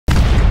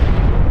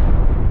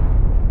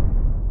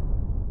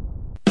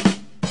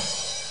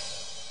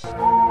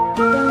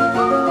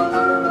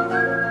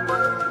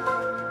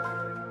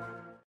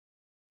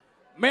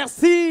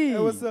Merci. Hey,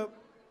 what's up?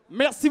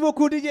 Merci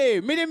beaucoup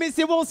DJ. Mesdames,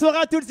 Messieurs, bonsoir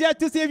à toutes et à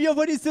tous et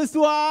bienvenue ce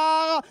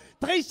soir,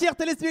 très chers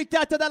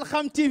téléspectateurs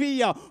d'Al.Xam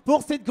TV,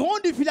 pour cette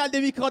grande finale des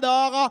micros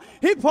d'or.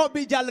 Hip Hop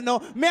Bijalno.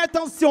 Mais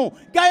attention,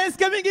 guys,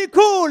 coming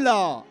cool.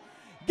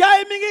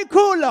 Guys, coming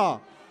cool.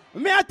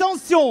 Mais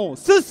attention,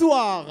 ce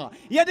soir,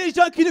 il y a des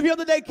gens qui nous viennent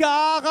de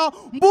Dakar,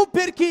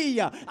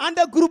 Mbouperki, un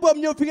groupe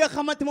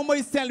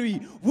Saint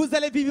Louis. Vous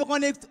allez vivre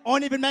un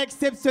événement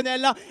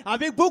exceptionnel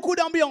avec beaucoup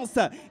d'ambiance.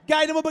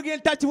 Gars, nous voulons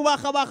tâcher vous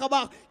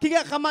qui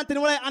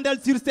andal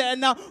sur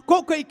scène,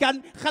 Kokoikan,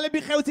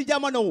 Khalebi Kheusi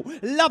Diamano,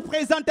 la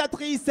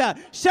présentatrice,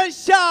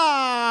 Chacha.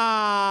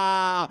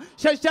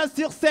 Chacha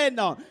sur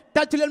scène.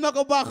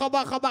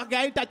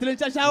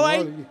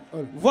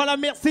 Voilà,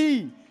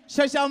 merci.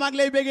 Chacha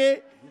Magley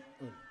Bégué.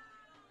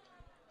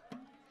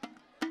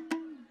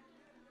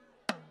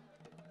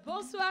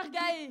 Bonsoir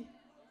gars yi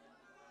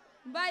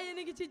mbaa yéen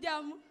a ngi ci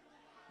jàmm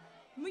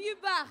mu ngi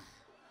baax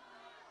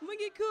mu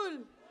ngi cool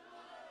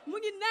mu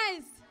ngi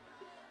nice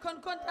kon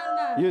kontaan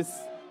naa. Yes.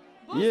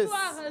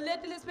 Bonsoir les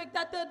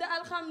téléspectateurs de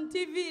Al.Xam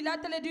TV, la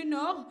télé du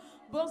Nord.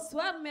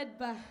 Bonsoir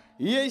Medba.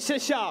 Yes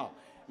Chacha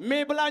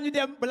mais balaa ñu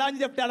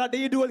def dara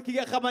dañuy dugal ki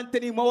nga xamante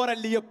ni moo waral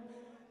li yëpp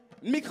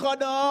micro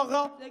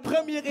d'or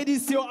première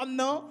édition am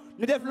na.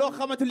 Nous devons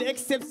faire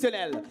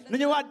exceptionnel. Nous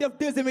allons faire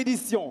deuxième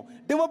édition.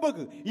 Dama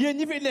bëgg yéen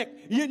ñi fi nekk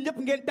yéen ñëpp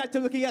ngeen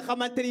tàccal ki nga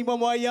xamante ni moom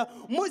mooy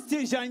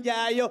monsieur Jean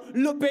Ndiaye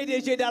le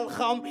PDG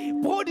d'Al.Xam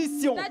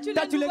production.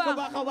 tàccu leen ko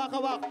baax a baax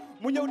a baax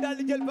mu ñëw daal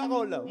di jël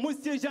parole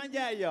monsieur Jean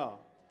Ndiaye.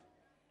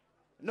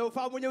 no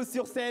fa mu ñëw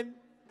sur scène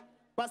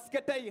parce que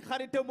tey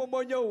xaritam moom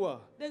moo ñëw.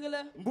 dëgg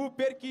la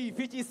Mbouperki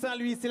fii ci Saint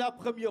Louis c'est la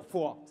première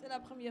fois. c'est la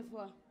première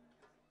fois.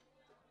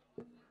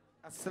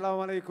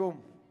 asalaamaaleykum.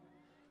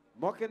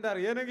 mbokki Ndar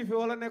yéen a ngi fi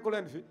wala nekku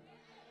leen fi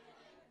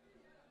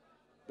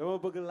dama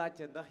bëgg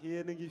laajte ndax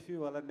yéen a ngi fi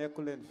wala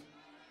nekku leen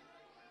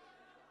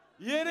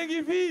fi yéen a ngi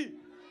fi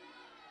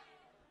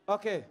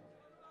ok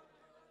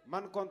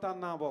man kontaan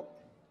naa bokk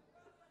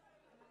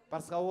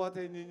parce que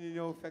woote nit ñi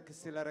ñëw fekk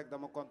si la rek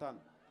dama kontaan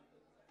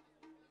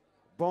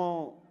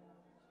bon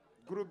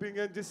groupe bi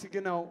ngeen gis si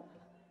ginnaaw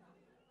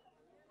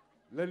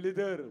le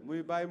leader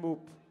muy Baye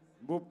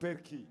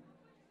Mbouperki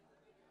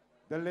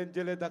dañ leen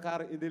jëlee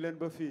Dakar indi leen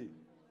ba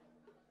fii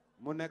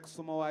mu nekk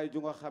suma waay ju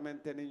nga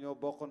xamante ni ñoo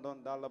bokkandoon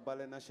dans le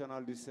ballet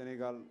national du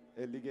Sénégal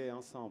et liggéey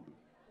ensemble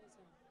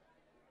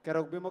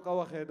keroog bi ma ko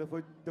waxee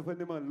dafa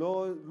ni ma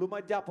lu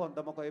ma jàppoon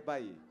dama koy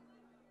bàyyi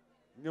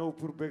ñëw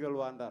pour bégal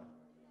waa Ndar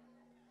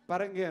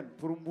pare ngeen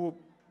pour Mbuub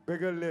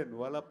bégal leen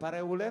wala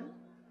parewu leen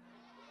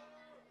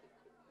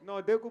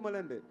non dégguma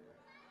leen de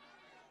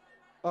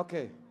ok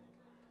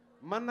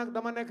man nag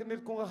dama nekk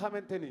nit ku nga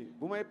xamante ni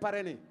bu may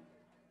pare ni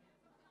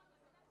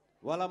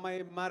wala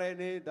may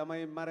marraine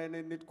damay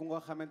marraine nit ku nga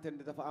xamante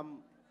ni dafa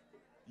am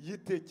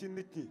yitte ci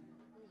nit ñi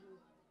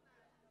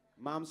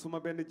ma am suma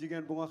benn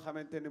jigéen bu nga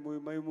xamante ni muy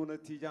Maymuna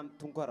Tidiane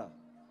Tunkara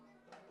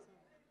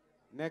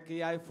nekk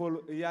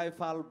yaay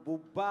faal bu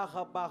baax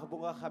a baax bu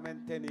nga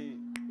xamante ni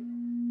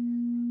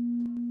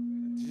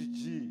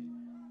ji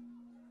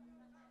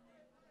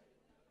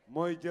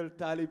mooy jël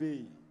taalibe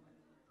yi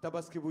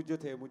tabaski bu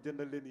jotee mu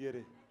jëndal leen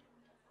yére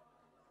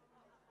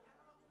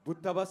bu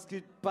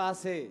tabaski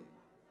passé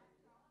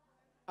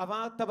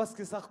avant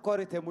tabaski sax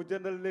korité mu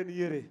jëndal leen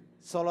yére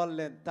solol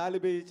leen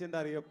taalibe yi ci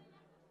Ndar yëpp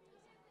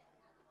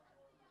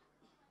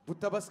bu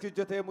tabaski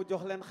jotee mu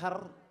jox leen xar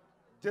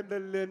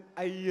jëndal leen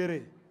ay yére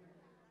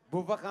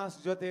bu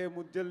vacances jotee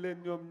mu jël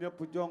leen ñoom ñëpp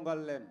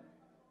jongal leen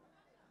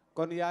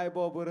kon yaay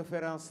boobu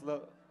référence la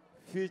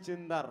fii ci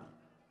Ndar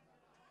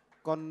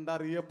kon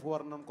Ndar yëpp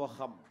war nañ ko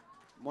xam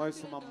mooy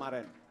suma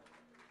marraine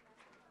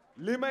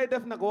li may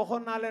def nag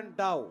waxoon naa leen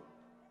daaw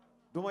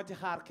duma ci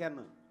xaar kenn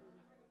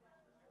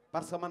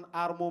parce que man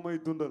aar moo may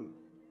dundal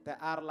te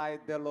aar laay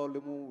delloo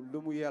li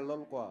mu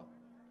yellool quoi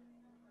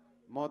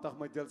moo tax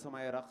ma jël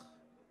samay rax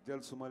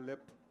jël suma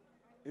lépp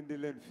indi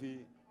leen fii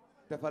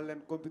defal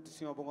leen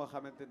compétition bu nga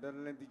xamante dana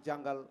leen di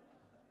jàngal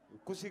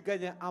ku si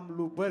gañe am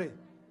lu bëre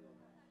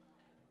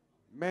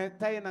mais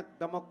tey nag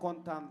dama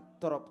kontaan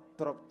trop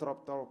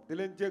di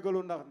leen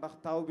jégalu ndax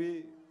taw bi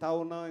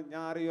taw na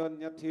ñaari yoon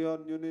ñetti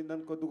yoon ñu ni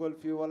nañ ko dugal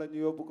fii wala ñu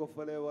yóbbu ko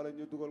fële wala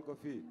ñu dugal ko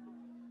fii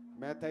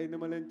mais tey ni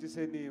ma leen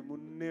gisee nii mu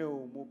néew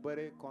mu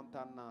bëri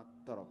kontaan naa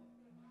trop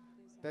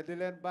te di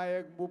leen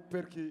bàyyeeg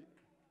Mbouperki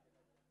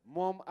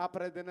moom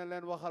après dina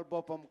leen waxal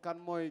boppam kan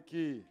mooy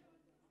kii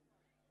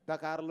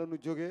Dakar la ñu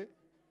jógee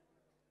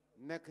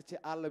nekk ci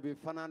àll bi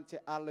fanaan ci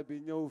àll bi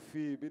ñëw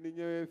fii bi ñu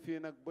ñëwee fii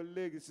nag ba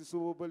léegi si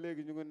suba ba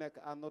léegi ñu ngi nekk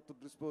à notre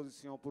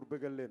disposition pour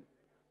bëggal leen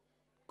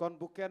kon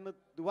bu kenn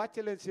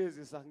wàcce leen chaise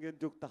yi sax ngeen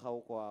jóg taxaw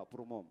quoi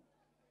pour moom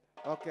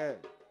ok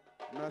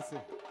merci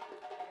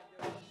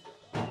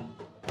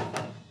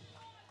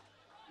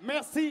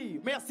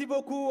Merci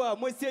beaucoup,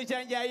 monsieur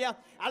Jean Ndiaye.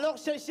 Alors,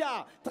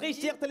 Chacha, très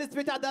cher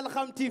téléspectateur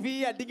d'Al.Xam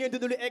TV, di ngeen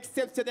dund lu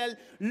exceptionnel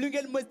lu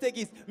ngeen mës a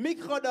gis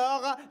micro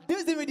d'or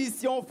deuxième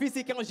édition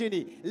physique en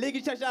génie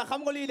léegi Chacha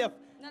xam nga liy def.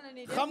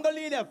 xam nga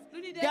liy def.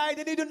 gars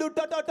yi dañuy dund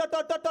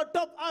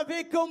top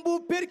avec Mbou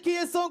Perki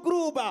et son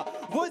groupe.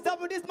 Vos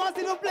applaudissements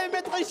s'il vous plaît,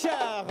 mes très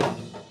chers.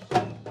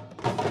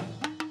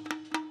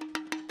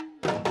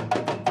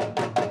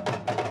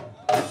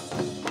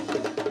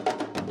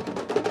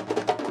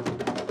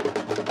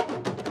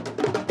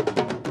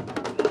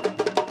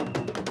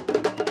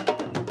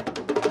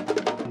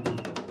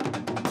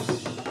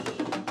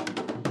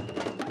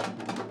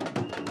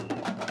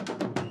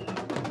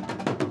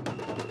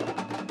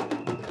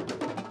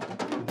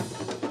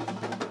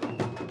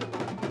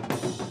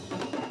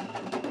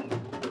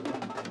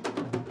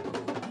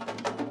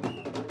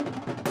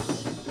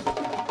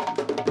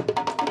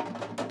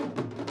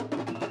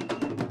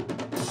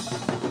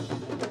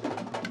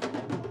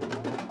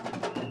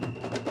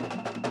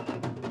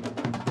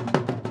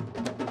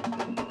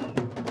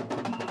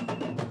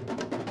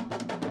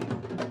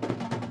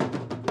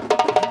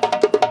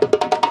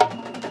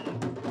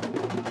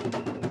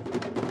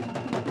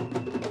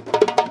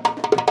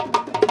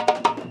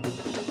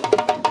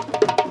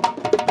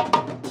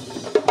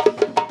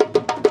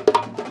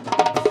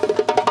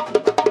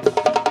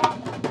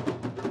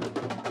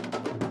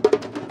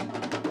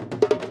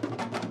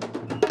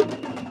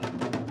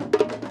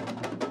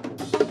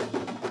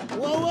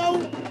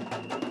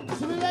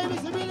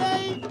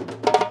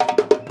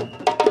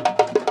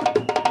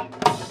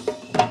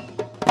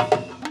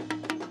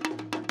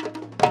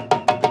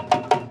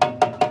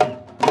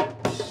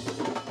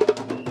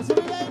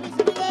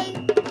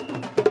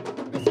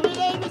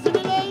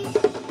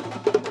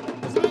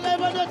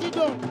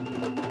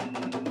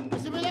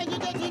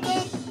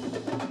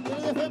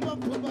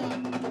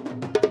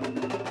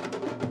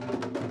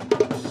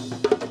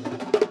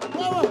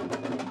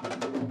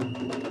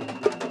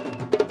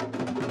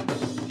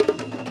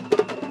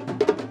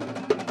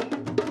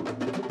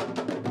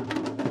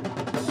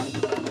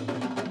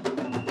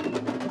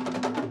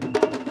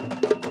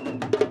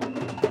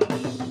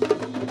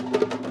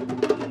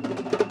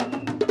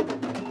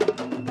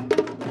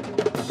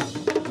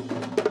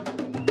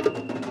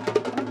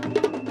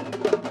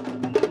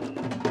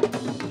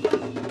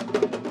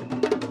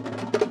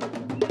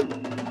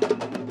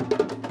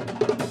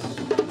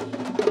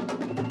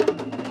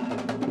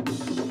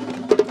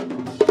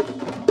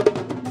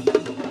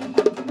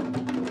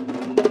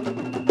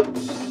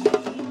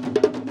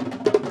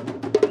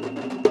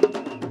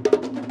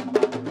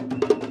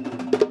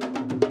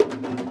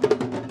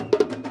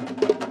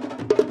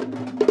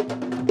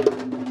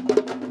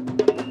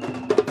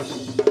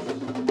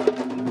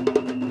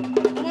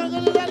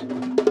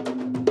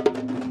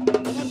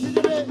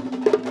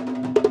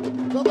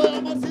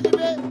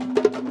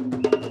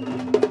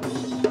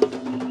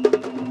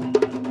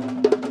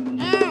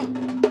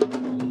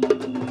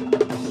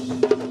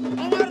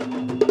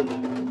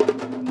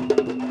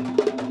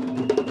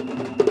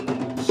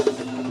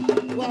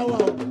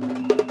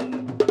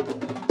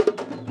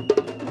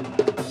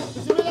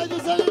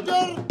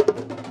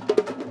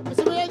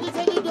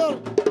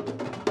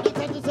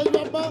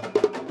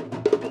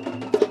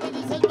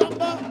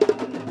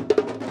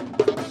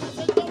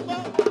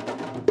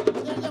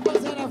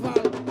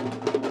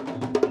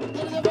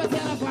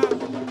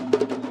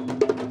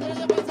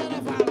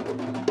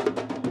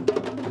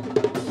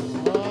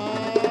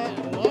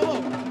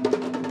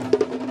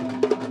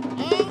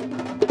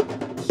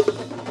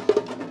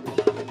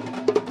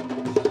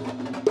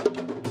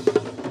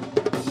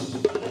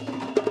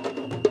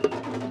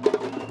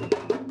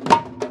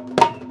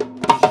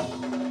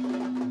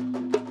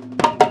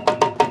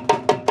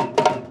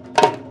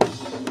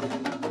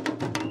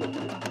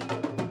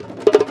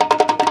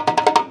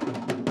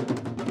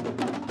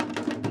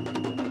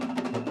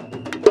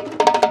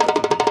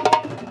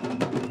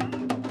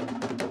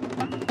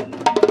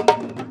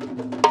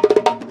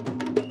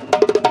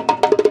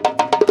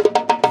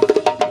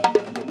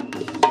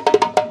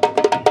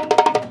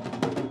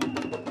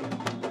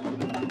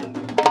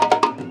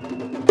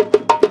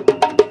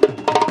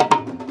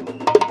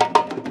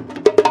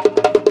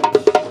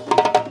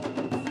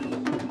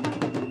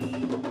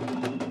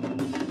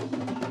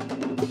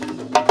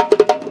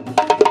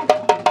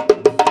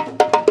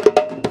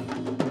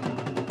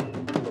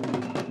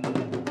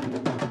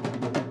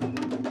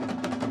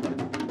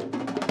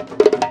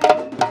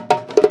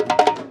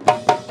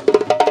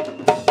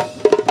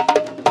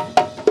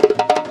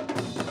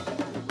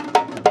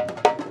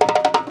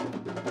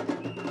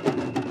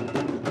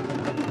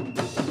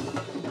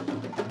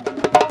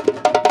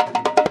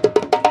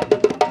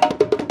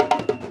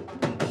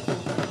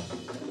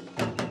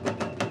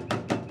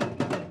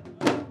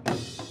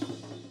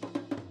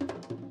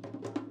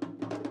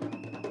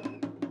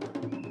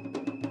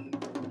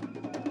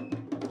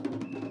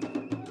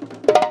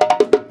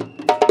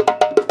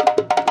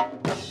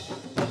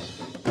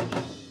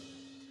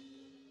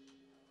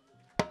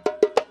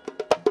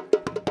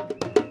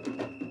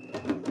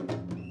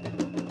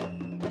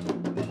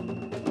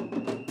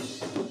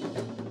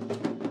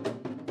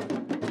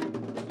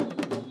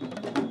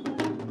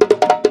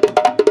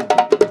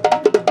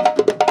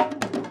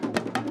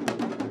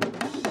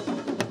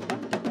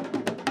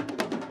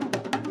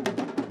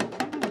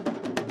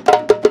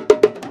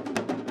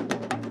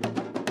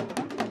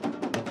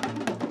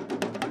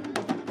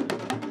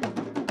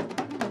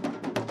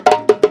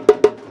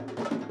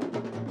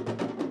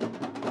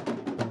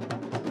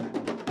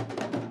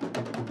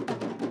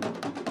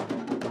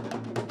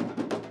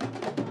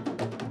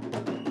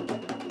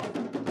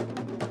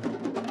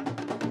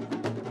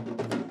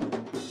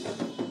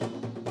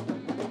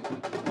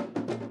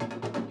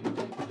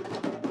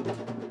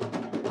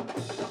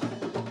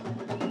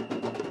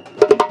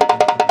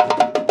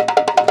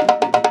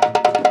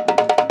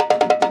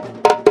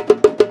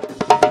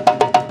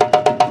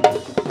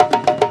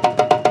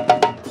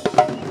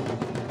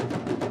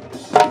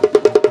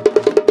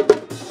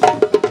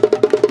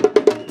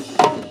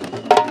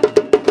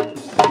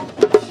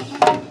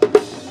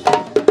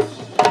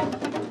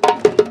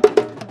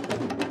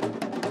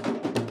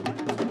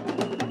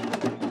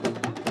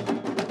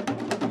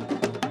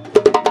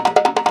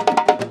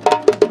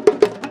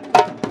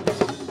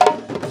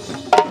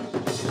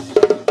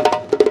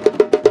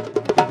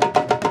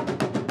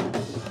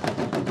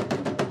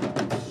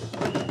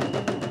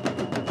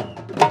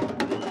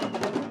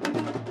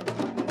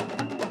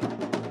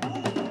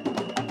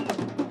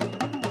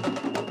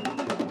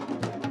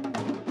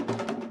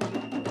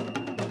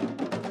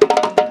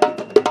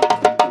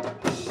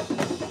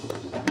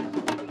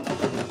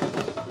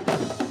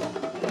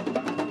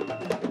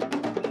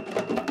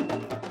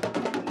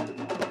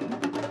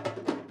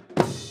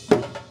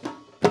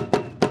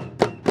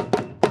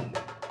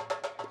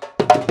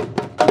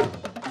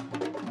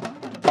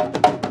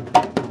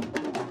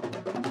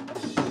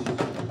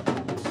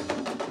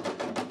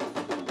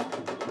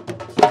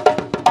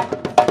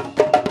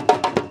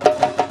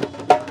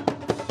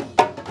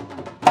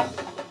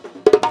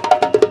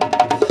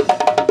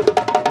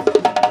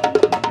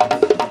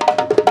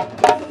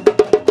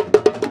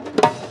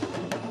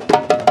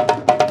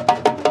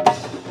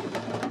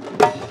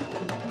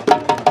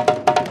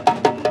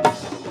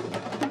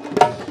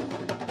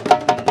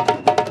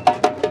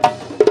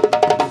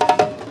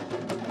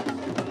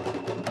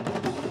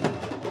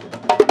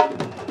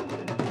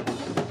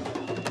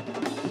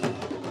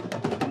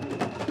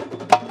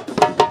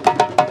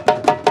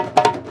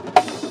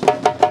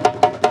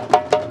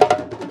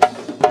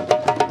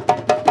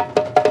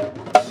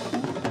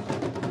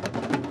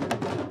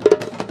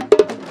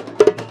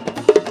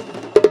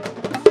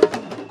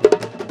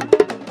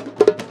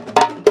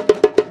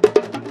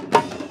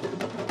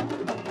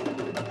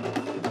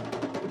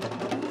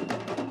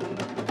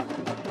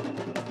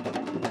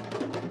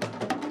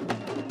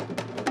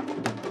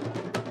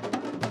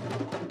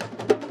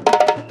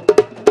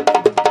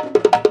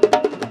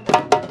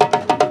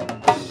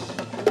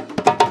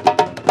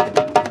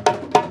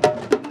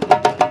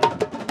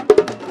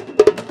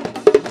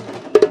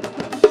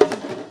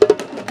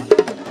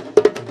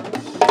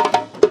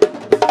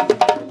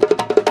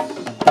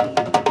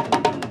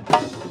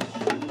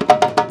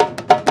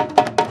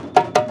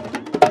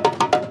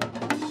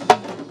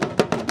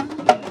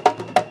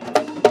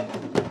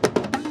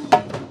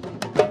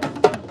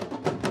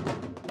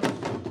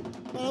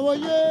 Hey,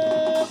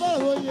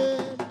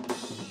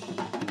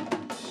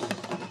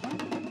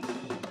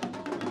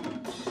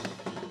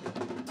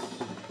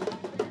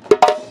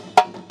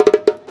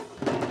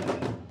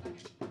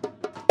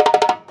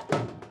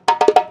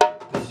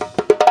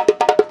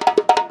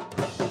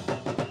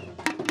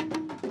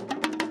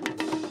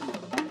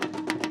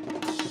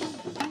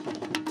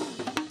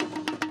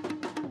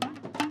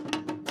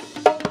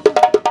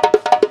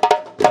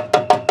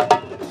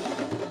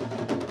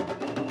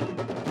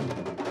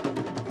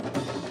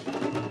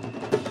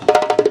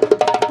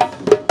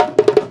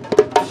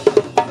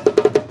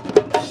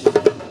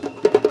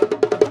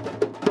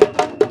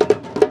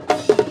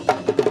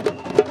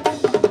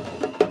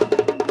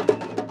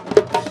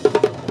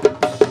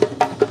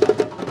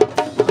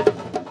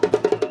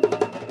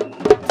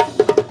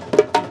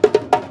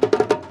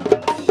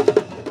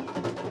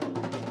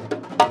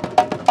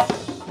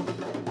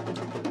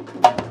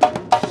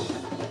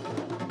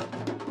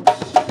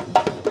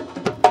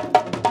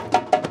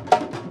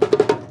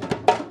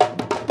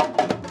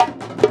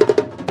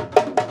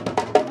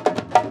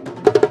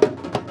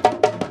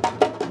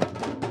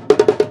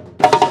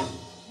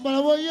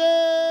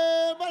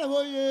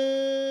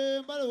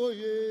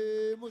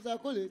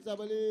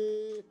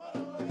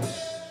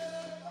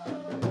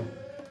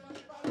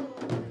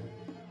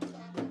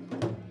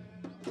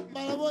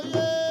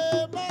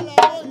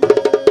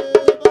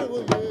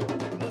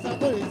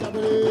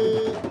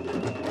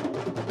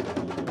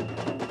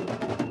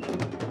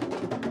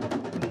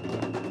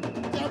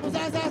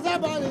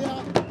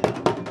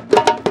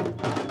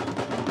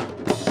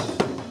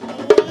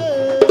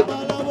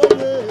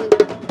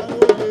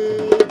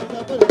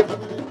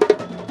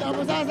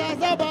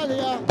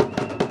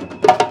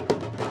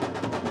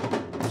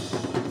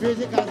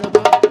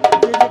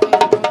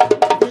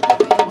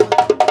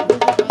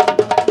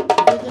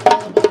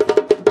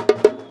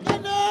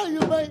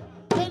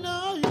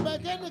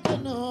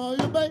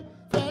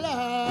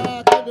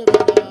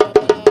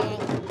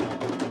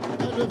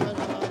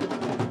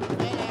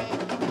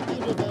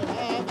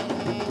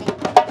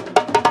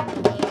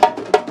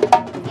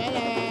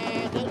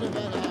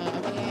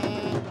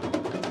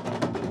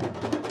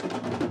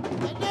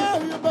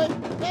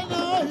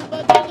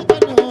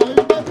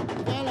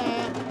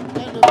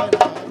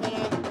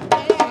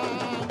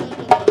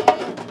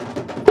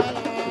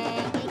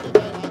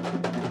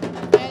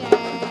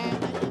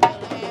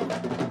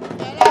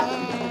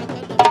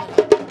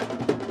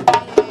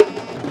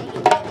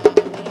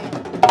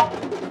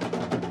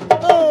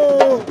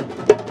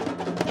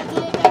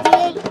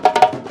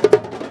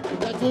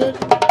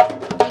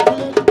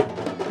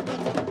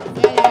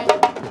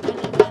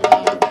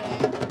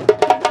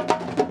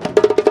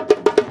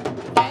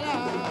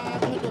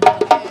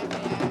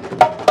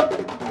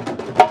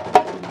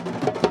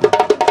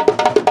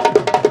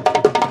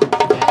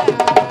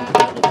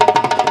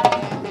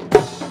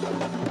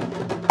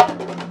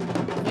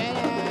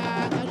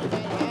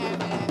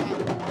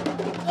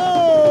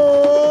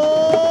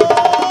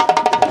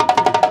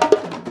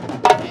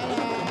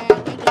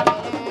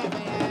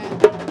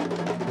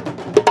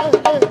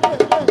 hey,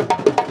 hey, hey.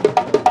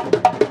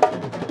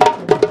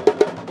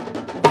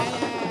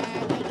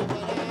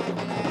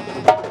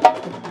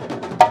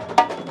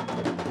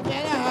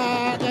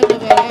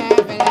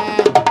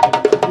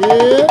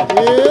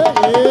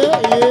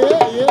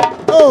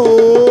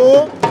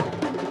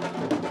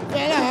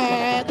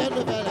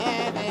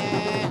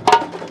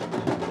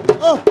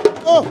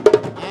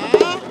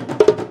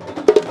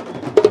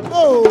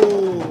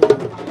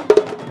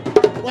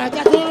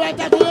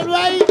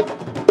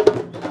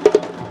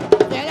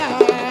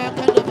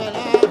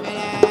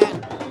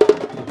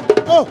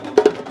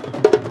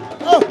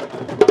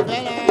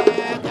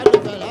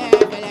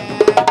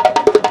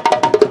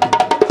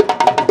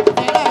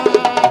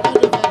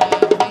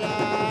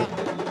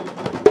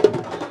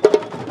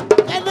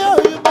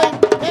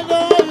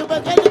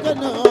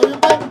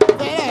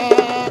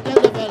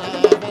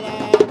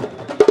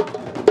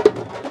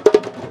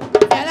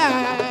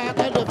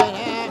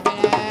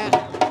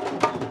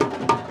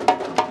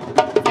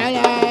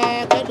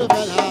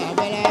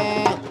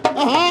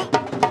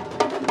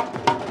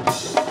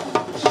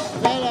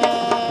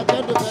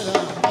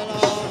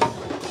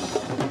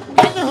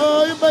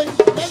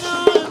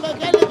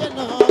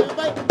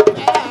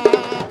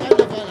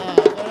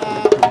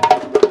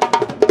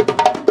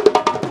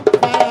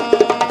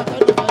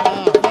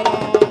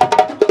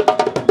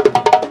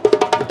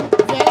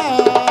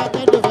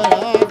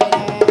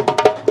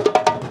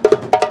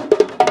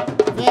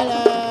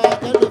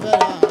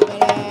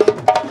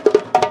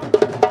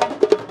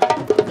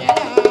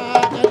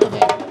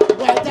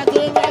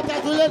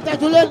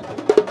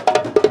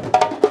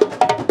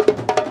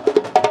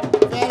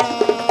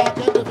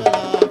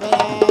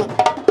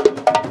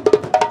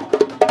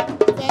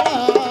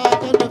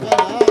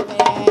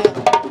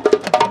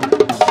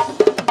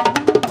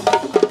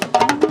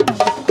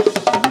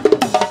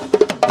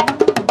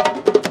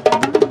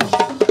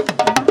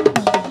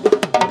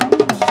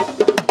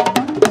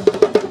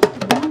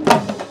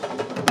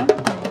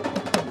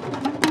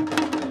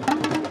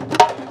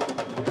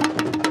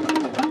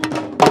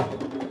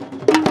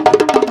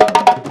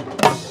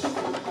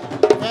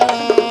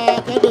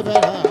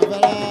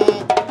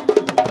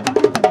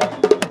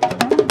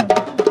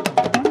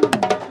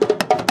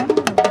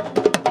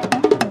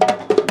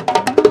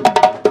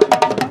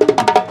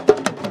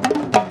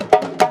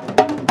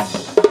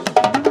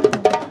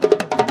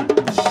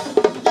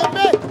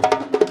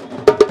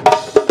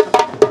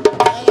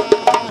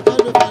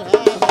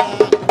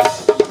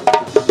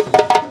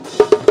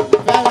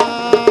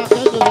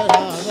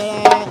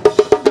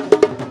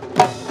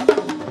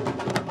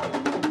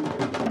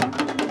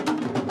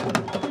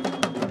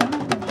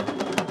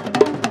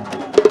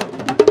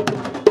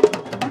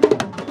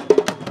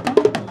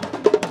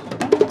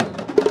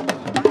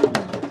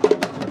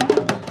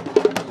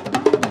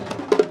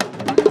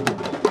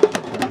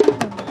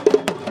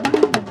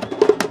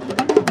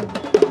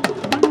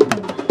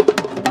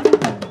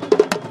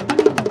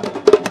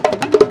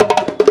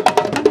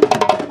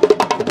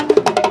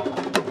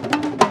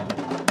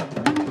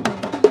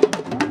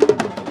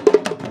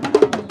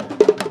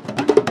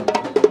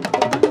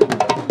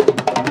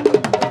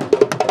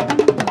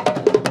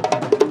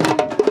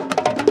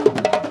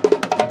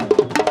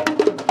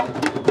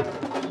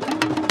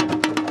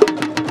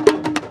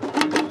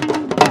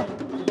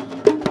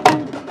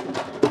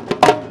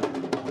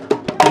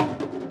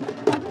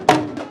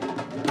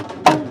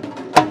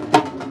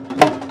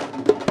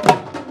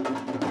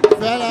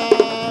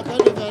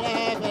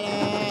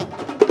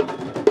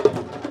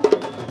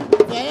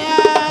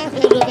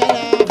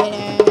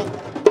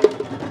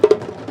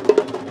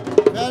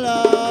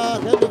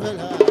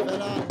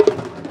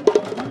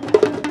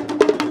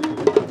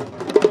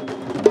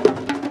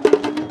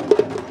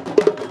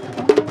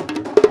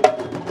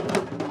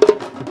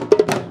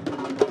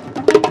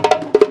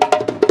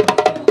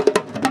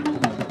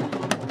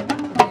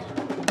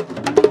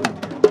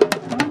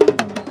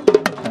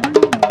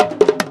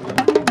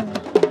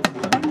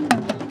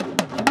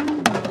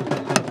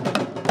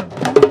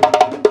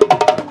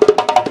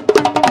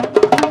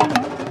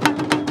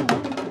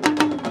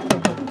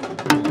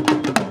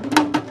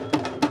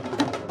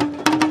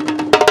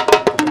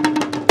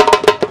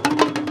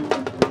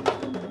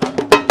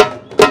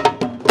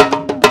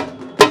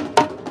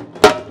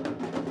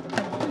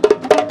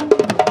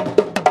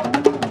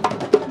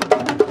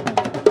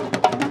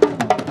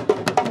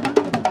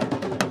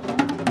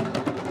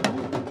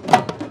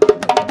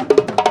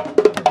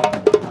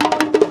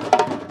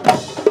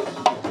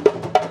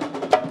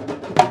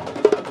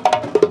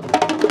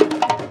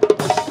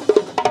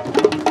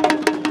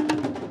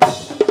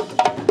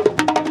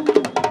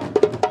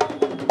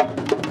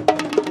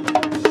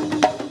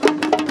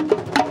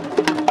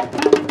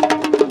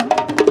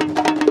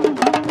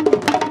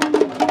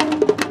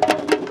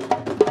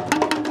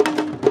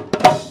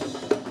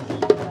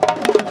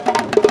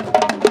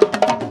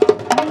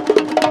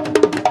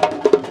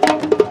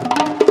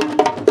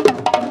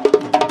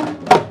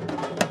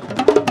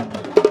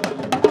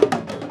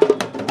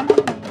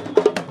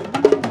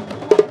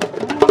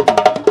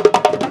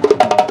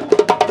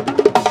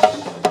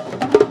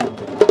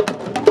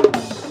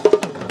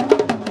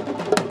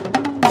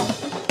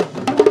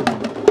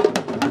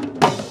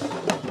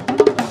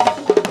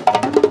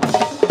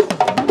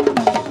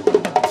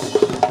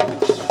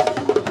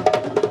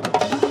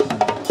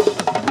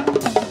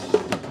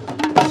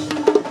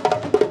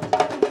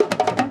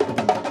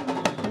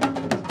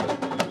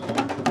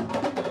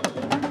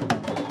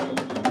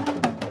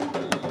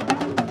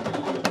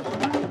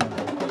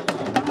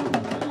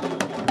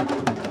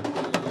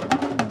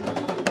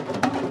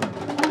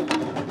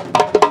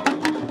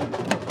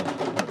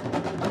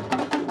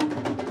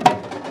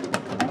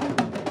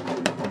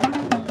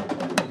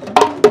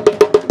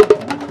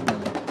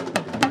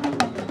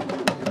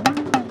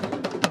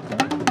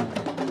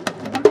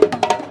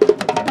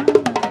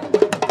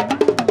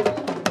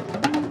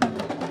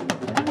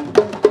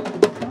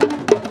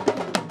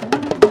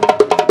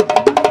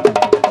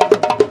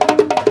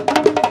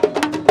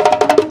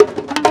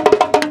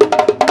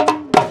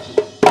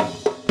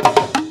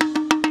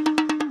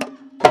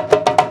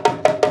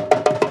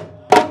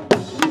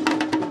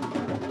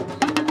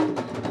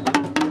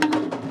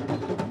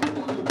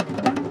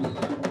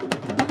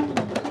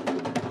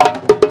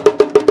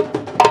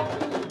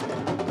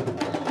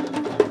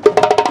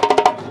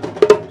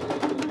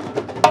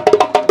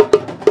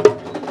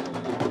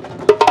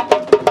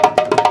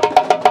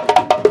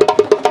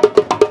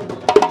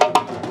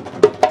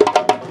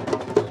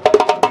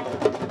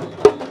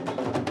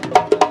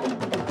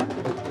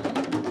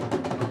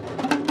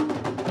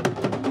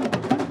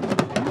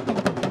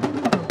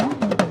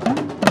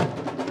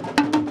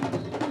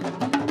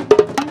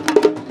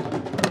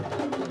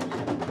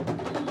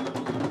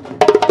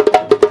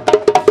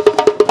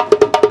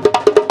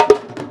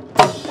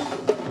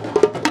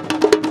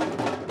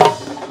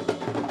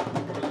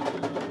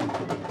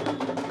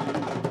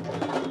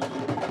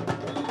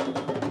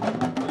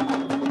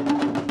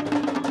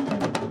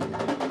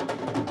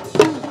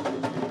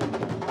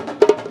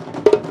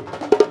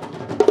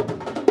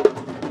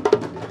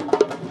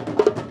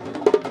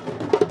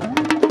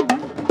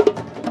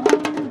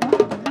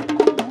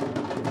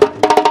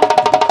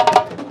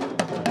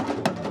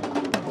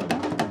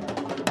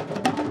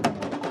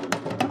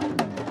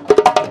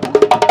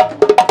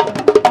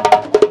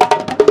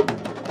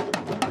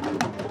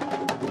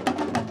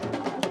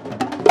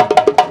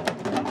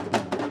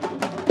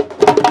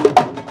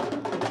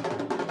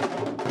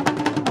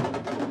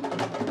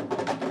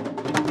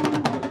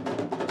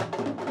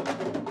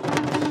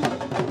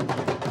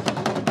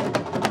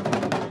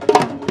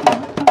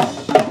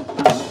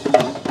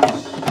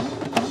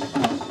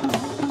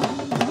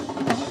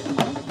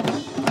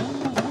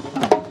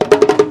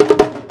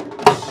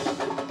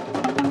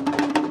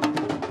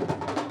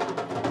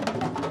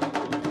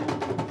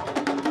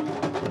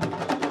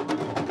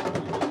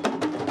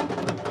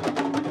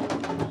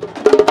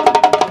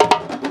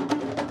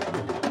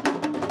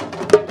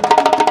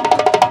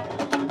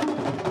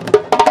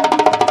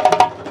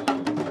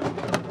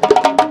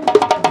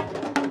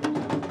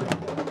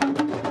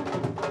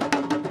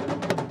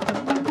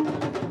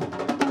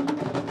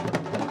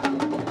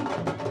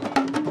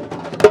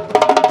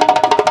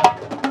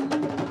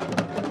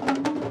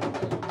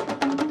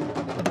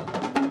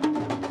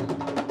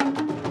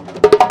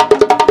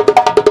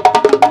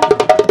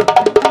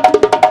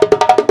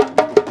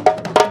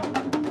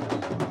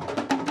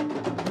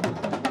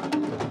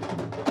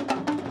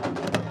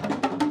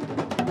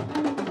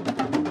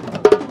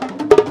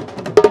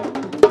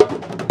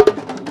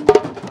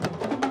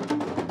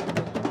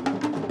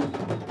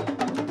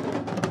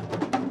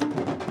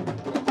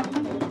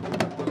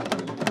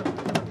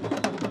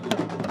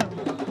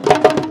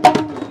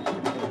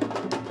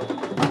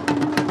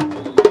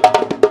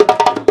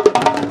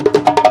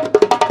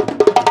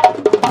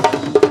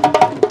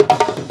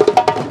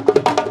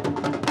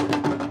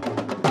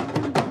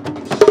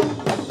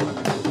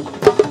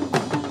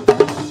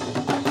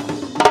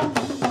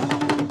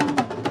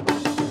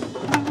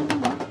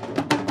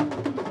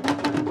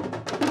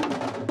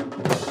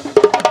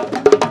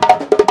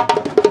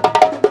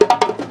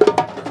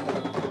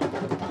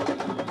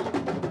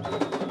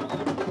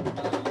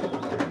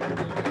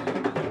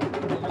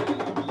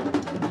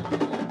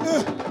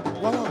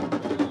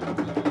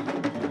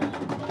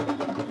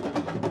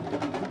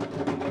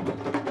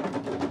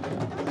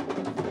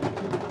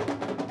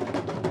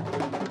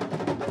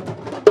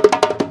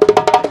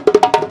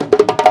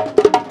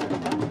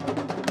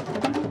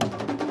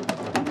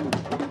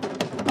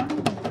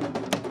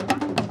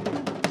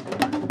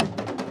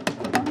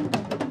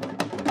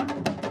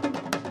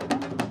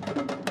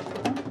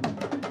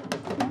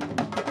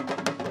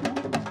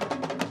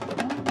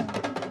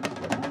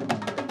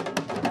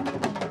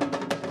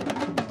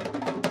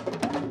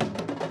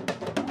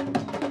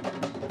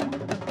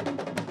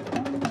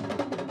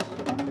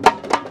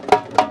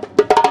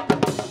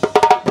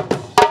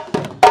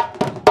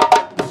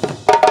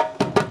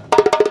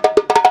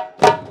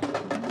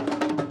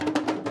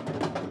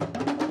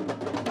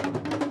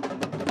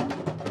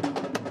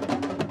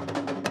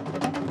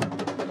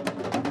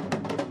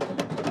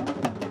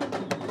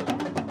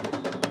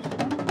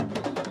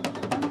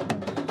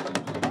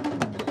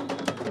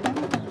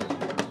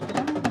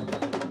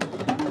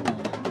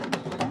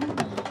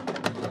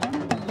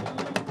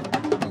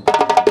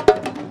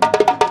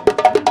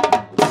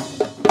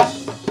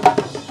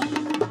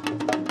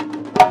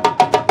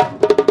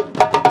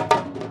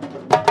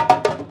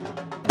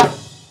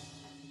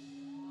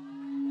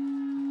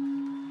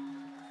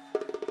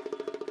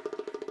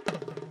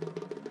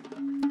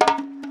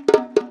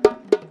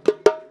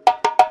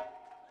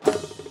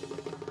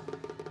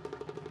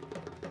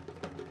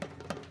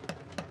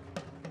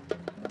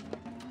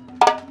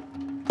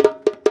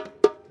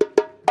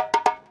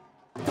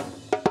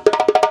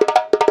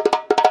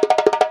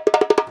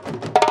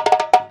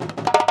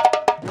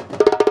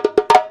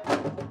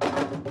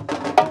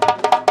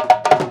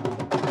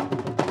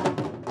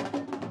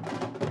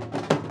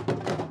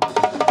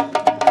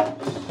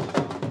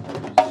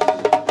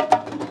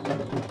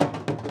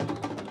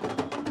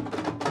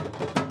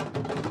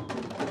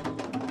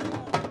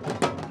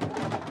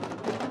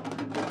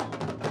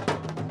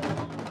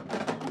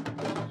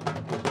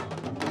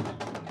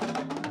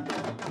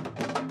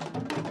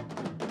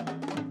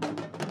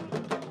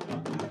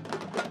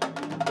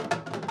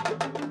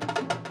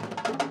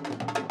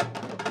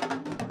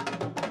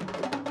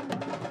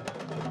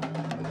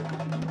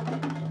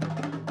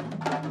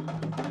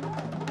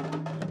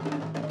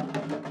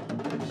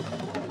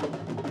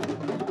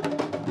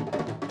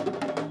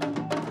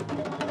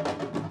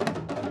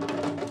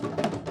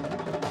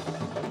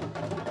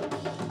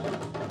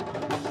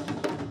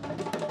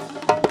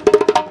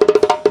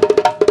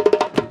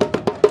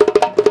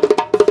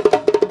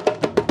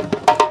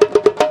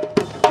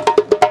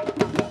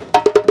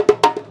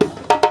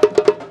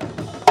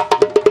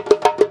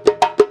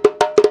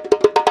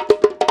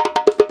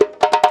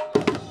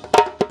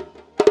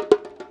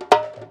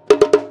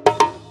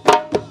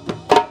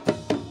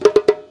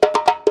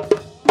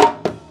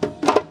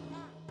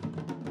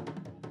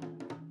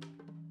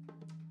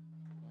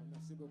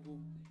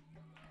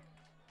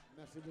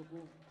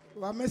 beaucoup.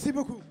 waaw merci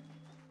beaucoup.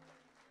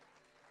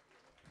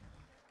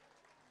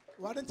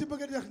 waaw dañ ci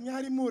bëgg a def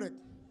ñaari mots rek.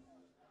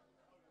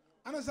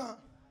 ana Jean.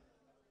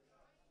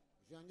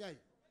 Jean Ndiaye.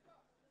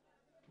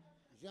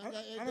 Jean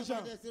Ndiaye est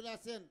demandé sur la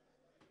scène.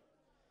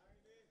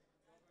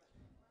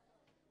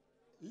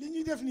 li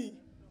ñuy def nii.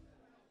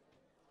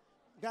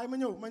 gars yi ma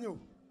ñëw.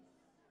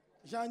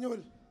 Jean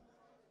ñëwal.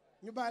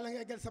 ñu bàyyi la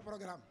nga eggal sa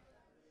programme.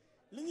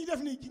 li ñuy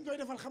def nii ki ñu koy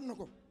defal xam na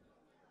ko.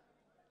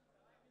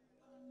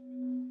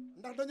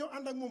 ndax dañoo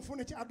ànd ak moom fu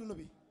ne ci àdduna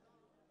bi.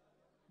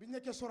 bi ñu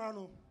nekkee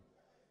Sorano.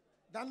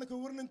 daanaka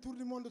wër nañ tour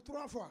du monde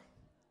 3 fois.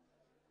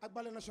 ak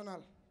ballet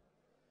national.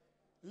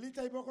 lii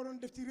tey boo ko doon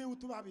def ci réewu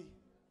tubaab yi.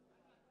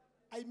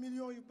 ay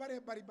millions yu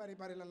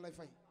bari lan lay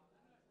fay.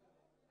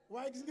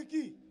 waaye gis nga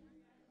kii.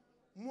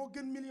 moo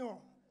gën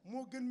million.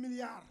 moo gën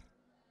milliard.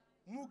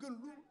 moo gën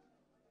lu.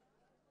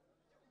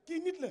 kii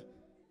nit la.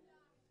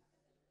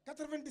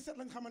 97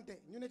 lañ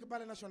xamante ñu nekk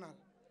ballet national.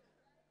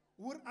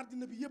 wër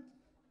àddina bi yëpp.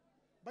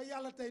 ba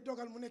yàlla tey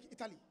dogal mu nekk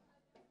Italie.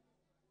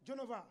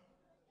 Genova.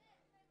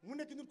 mu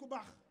nekk nit ku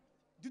baax.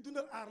 di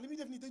dundal aar li muy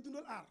def nii day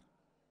dundal aar.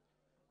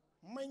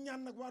 may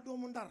ñaan nag waa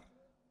doomu Ndar.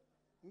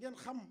 ngeen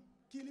xam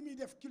kii li muy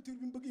def culture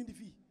bi mu bëgg indi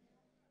fii.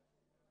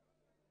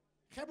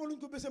 xeebaluñ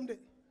ko bésam de.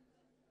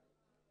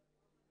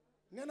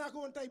 nee naa ko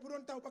woon tey bu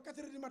doon taw ba 4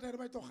 heures du matin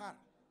damay toog xaar.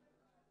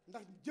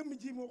 ndax jëmm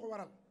ji moo ko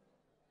waral.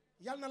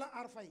 yal na la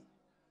aar fay.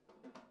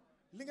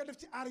 li nga def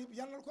ci aar yëpp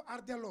yal na la ko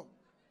aar delloo.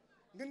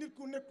 nga nit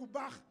ku nekk ku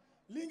baax.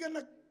 lii nga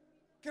nag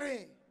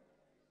créé.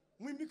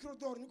 muy micro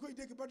d'or ñu koy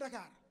dégg ba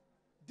Dakar.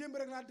 démb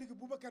rek laa dégg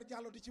Boubacar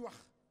Diallo di ci wax.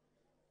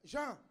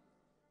 Jean.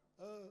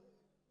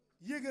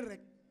 yéegal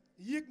rek.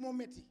 yéeg moo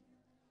metti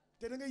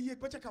te da ngay yéeg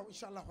ba ca kaw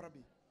incha allahu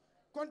rabbi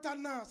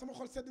kontaan naa sama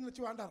xol sedd na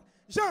ci waa Ndar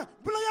Jean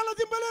bu la yàlla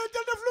dimbalee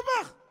del def lu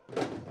baax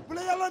bu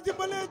la yàlla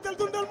dimbalee del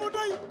dundal mu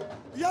doy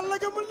yàlla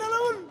gëmul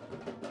nelawul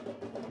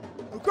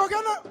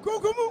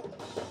kooku mu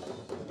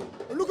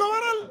lu ko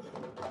waral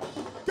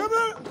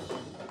gëma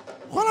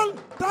xolal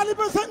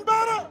taalibe sëñ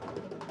Baara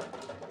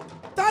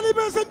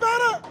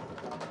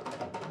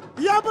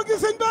yaa bëgg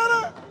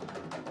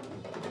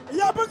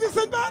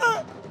sëñ Baara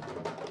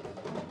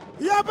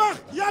yaa baax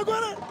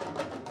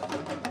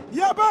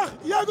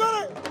yaa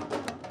gore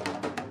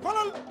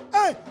xoolal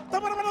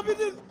tabarabara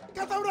bidin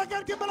kataw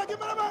rakat ki bala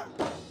ba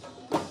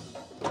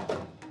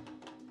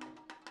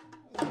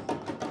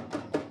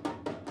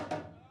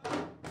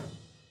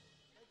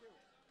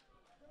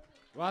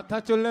waa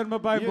tàccul leen ma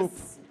bàyyi bopp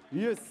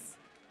yes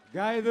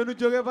gars yi dañu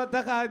jóge ba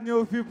Dakar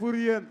ñëw fii pour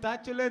yéen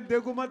tàccul leen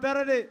dégguma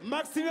dara de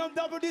Maximum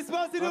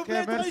d'applaudissements s'il vous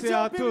plaît, merci très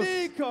à cher tous.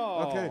 public.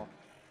 Ok.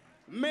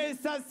 Mais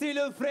ça c'est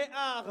le vrai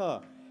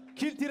art.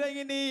 Culture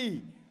ngi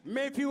nii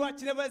mais fii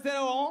wàcc na ba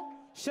zéro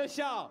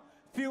Chacha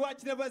fii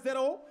wàcc na ba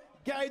zéro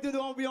gars yi dundu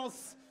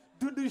ambiance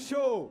dundu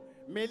show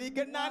mais li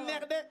gën naa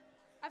neex de.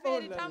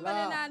 affaire yi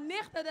tàmbale naa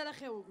neex te dara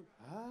xewagul.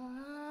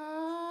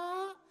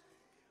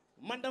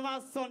 man dama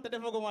sonn te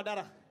defaguma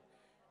dara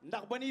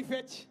ndax ba ñuy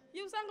fecc.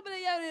 yow sànq ba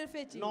ne yaa yor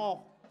fecc.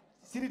 non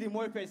Siridi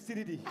mooy fecc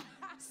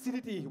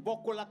Siridi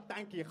bokkul ak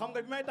tànk yi xam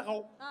nga bi may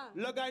taxaw.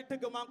 la gars yi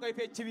tëgg maa ngi koy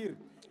fecc ci biir.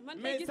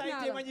 mais ça a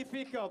été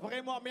magnifique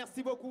vraiment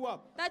merci beaucoup.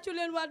 tàccu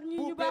leen waat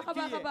ñu baax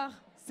a baax.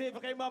 c'est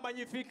vraiment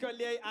magnifique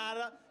les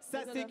arts ça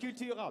c'est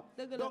culture.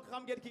 donc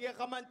xam ngeen ki nga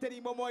xamante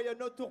ni moom mooy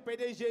notre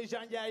PDG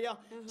Jean Ndiaye.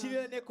 ci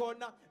la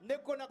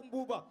nekkoon ak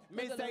Mbuuba.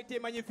 mais ça a été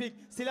magnifique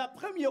c'est la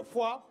première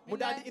fois. mu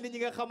daal di indi ñi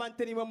nga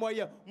xamante ni moom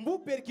mooy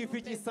Mbuub Perki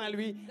fii ci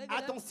Saint-Louis.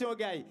 attention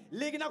gars yi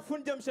léegi nag fu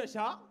ñu jëm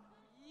Chacha.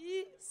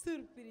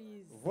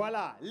 surprise.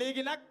 voilà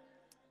léegi nag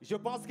je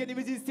pense que ni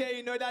musiciens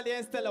yi ñooy daal di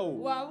installé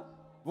wu. waaw.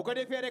 bu ko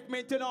defee rek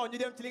maintenant ñu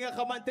dem ci li nga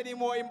xamante ni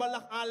mooy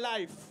mbalax en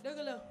live.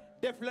 dëgg la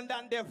def lan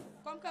daan def.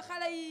 comme que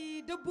xale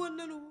yi dëbboon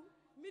nañu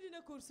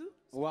Medina Course.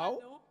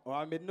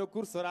 waaw Medina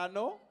Course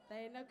Sorano.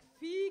 tey nag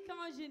fii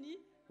Camp Génie.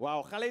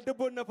 waaw xale yi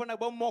dëbboon na fa nag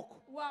ba mokk.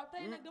 waaw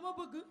tey nag dama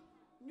bëgg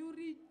ñu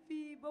riij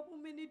fii ba mu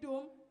mel ni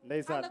doom.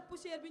 ndeysaan ànd ak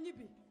poussière bi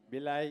ñibbi.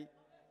 bilaay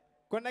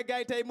kon nag gars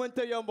yi tey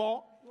mënta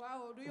yombo.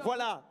 waaw du yomb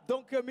voilà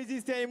donc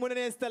musiciens yi mën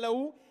na installé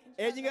wu.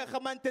 et ñi nga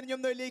xamante ne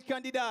ñoom ñooy les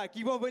candidats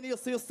qui vont venir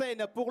sur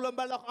scène pour le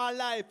mbalax en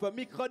live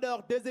micro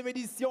d'or deuxième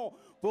édition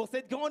pour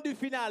cette grande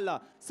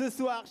finale ce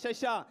soir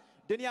Chacha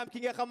dañuy am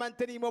ki nga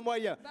xamante ni moom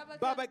mooy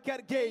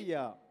Babacar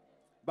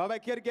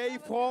Gueye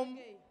from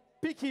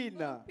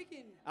Pikine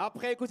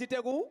après ku ci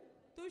tegu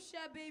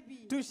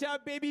Toucha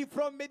Baby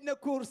from Medina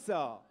Course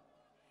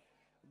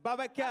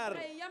Babacar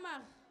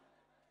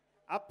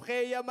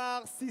après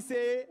Yamar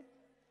Cissé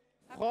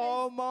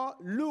from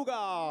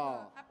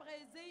Louga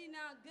après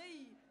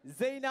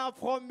Zeyna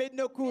from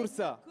Medina Course.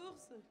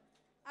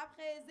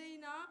 Après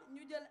Zeyna,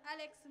 ñu jël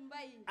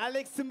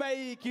Alex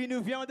Mbaye qui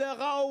nous vient de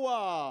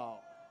Rawa.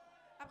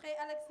 Après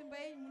Alex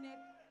Mbaye mu nekk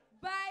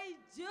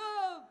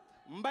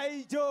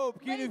Mbaye Diop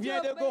qui nous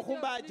vient de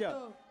Goxumbath.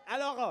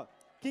 Alors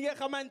ki nga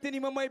xamante ni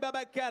moom mooy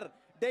Babacar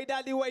day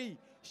daal di way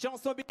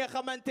chanson bi nga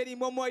xamante ni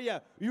moom mooy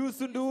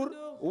Youssou Ndour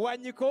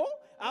wàññi ko.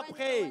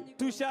 Après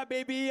Toucha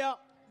Baby.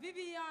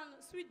 Viviane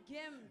Sweet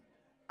Game.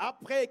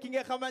 Après ki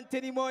nga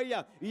xamante ni mooy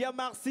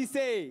Yamar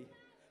Cissé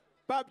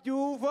Pape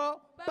Diouf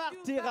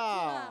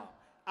partira.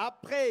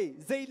 Après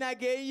Zeyna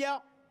Gueye.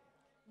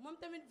 moom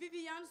tamit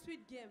Viviane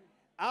Sweet Game.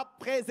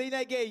 Après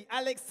Zeyna Gueye,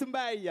 Alex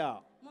Mbaye.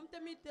 moom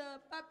tamit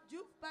Pape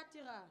Diouf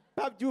partira.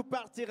 Pape Diouf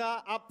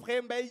partira.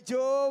 Après Mbaye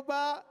Diop,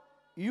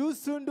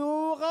 Youssou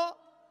Ndour,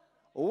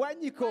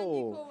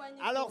 Wanyiko.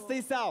 Alors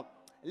c'est ça.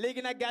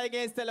 léegi nag gars yi nga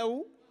installé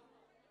wu.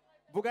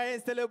 bu nga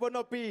installé ba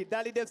noppi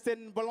daal di def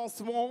seen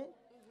balancement.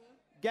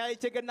 gars yi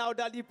ca gannaaw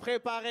daal di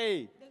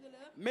préparé.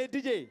 mais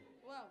DJ.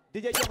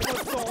 DJ jox ma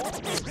son.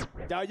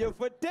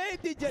 jaajëfatee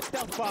DJ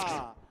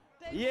Tafa.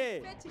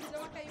 yee.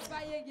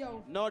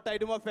 non tey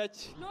du ma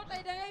fecc.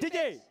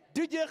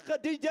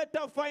 DJ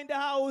Tafa in the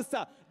house.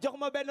 jox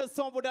ma benn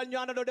son bu dal ñu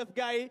àndandoo def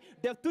gars yi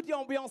def toute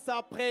ambiance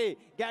après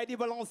gars yi di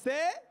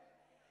balancer.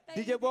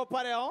 DJ boo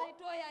pare ah.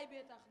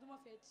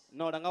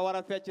 non da nga war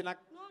a fecc nag.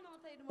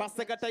 parce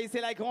que tey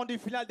c'est la grande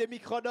finale des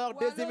micros d'or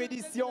deuxième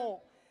édition.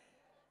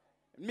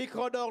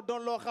 micro d'or doon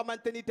loo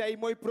xamante ni tey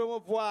mooy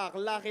promouvoir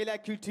l'art et la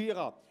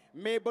culture.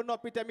 mais ba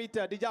noppi tamit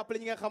di jàppale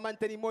ñi nga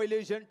xamante ni mooy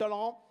les jeunes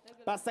talents.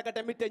 parce que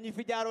tamit ñi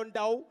fi jaaroon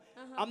daw.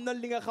 am na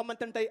li nga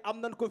xamante ni tey am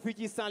nañ ko fii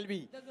ci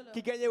Saint-Louis.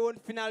 ki gagné woon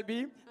finale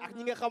bi. ak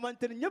ñi nga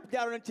xamante ni ñëpp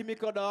jaaroon nañ ci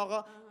micro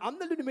d'or. am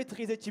na lu ñu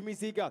maîtriser ci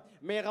musique.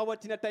 mais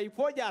rawatina tey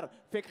foo jaar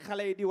fekk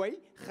xale yi di way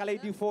xale yi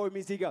di foo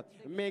musique.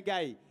 mais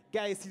gars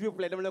yi s'il vous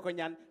plaît dama la ko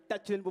ñaan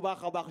tàccu leen bu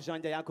baax a baax Jean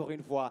Ndiaye encore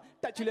une fois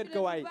tàccu leen ko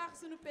waay.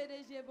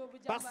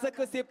 parce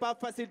que c'est pas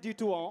facile du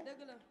tout hein.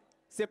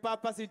 c'est pas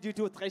facile du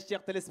tout très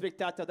chers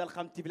téléspectateurs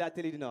d'Al.Xam TV la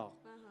télé du Nord.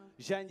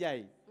 Jean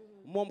Ndiaye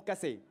moom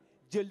kase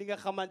jël li nga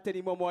xamante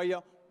ni moom mooy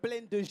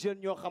plein de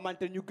jeunes ñoo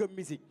xamante ni ñu gëm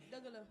musique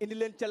indi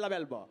leen ca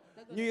label ba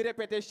ñuy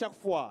répéter chaque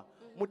fois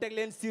mu teg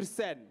leen sur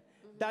scène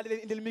daal di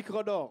leen indil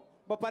micro d'or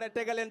ba pare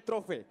tegal leen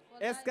trophée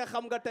est-ce que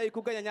xam nga tey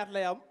ku gagné ñaata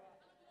lay am.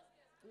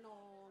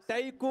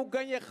 tey ku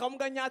gagné xam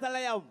nga ñaata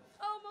lay am.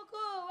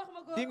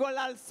 di nga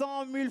laal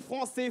 100 000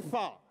 francs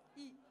CFA.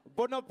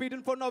 ba noppi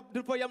duñ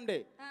fa yam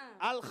de.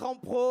 Al.Xam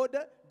prod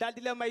daal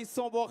di la may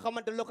son boo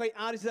xamante la koy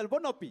enregistré ba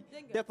noppi.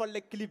 defal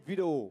le clip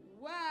vidéo.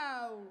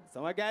 waaw.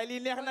 sama gars yi lii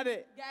neex na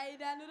de. gars yi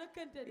daanu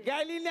rëkkante de.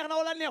 gars yi lii neex na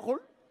wala neexul.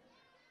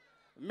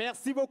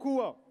 merci beaucoup.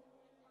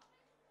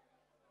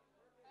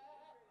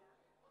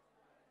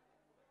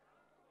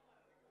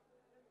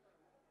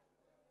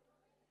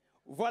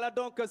 voilà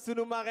donc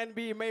sunu marraine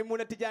bi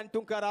Maïmouna Tidiane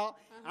Tunkara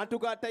en tout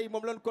cas tey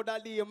moom lañ ko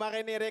daal di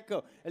marrainer rek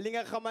li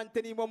nga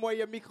xamante ni moom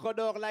mooy micro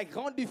d'or la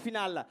grande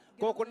finale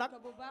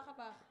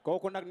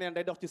kooku nag neen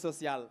day dox ci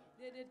social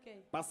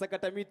parce que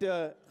tamit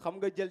xam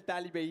nga jël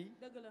taalibe yi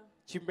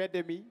ci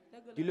mbedd mi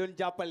di leen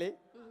jàppale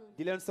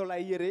di leen sol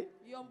ay yére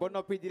ba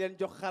noppi di leen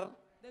jox xar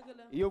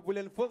yóbbu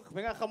leen fa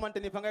fi nga xamante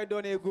ni fa ngay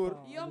doonee góor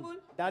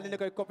daal di ne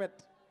koy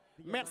kopet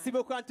merci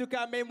beaucoup en tout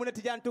cas Maïmouna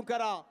Tidiane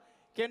Tunkara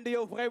kenn di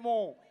yow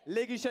vraiment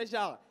léegi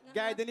Chacha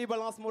gars yi dañuy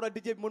balance moo tax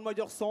DJ bi mën ma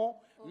jox son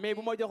mais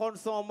bu ma joxoon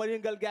son ma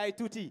yëngal gars yi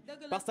tuuti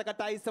parce que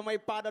tay samay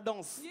pas de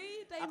danse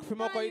ak fi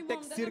ma koy teg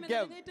sur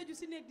game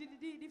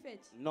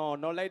non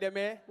noonu lay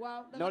demee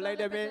noonu lay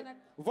demee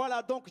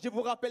voilà donc je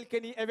vous rappelle que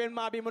ni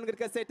événement bi mën nga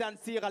ko seetaan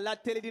sur la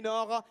télé du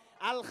Nord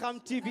Al.Xam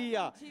TV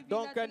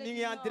donc ni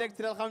ngi en direct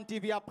sur Al.Xam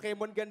TV après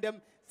mën ngeen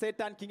dem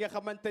seetaan ki nga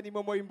xamante ni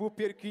moom mooy Mbou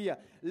Percuit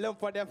la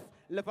fa def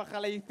la fa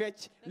xale yi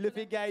fecc la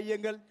fi gars yi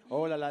yëngal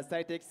oh là là ça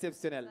a été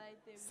exceptionnel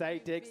ça a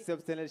été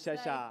exceptionnel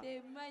Chacha ça a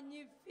été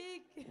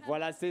magnifique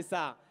voilà c'est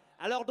ça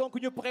alors donc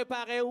ñu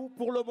préparé wu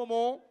pour le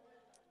moment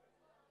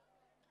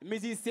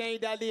musiciens yi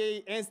daal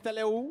di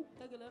installé wu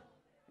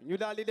ñu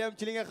daal di dem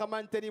ci li nga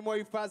xamante ni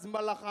mooy phase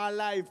mbalax en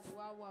live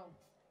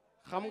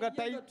xam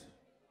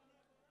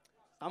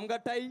nga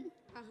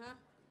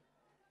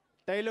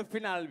tey le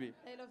final bi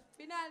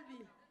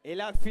et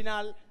la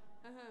finale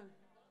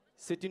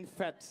c'est une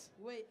fête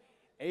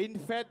et une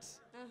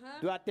fête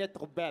doit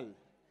être belle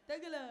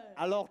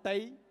alors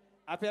tey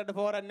affaire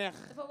dafa war a neex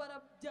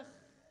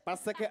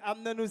parce que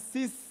am nañu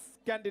 6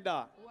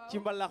 candidats ci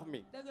mbalax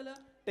mi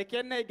te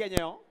kenn nay gagné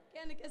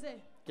kenn kese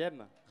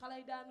kenn xale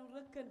yi daanu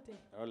rëkkante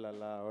oh là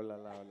là oh là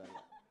là oh là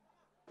là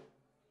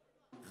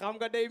xam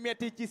nga day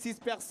metti ci 6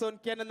 personnes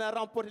kenn na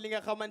remporté li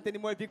nga xamante ni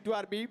mooy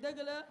victoire bi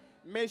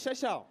mais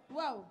Chacha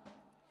waaw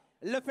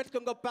le fait que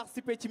nga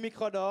participer ci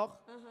micro d'or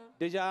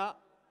déjà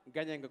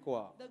gagné nga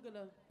quoi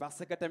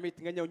parce que tamit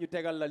nga ñëw ñu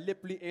tegal la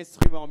lépp li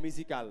instrument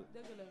musical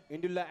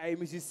indi la ay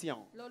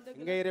musiciens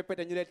ngay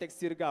répéter ñu lay teg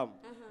sur gamme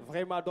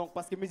vraiment donc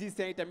parce que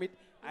musiciens yi tamit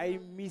ay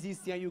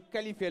musiciens yu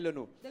qualifié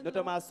lañu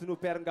notamment sunu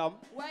père Ngam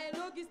waaye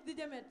loo gis di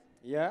jëmet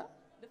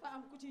dafa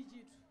am ku ciy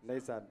jiitu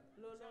ndeysaan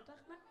looloo tax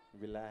nag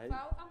billaahi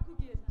faaw am ku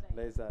génn tey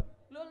ndeysaan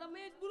loolu la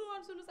mais bu dul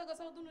woon sunu sago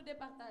sax duñu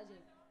départagé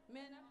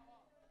mais nag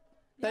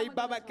tey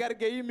Babacar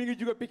Gueye mi ngi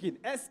jóge Pikine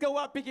est-ce que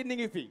waa Pikine ni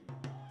ngi fi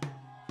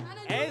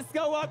est-ce que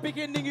waa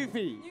Pikine ni ngi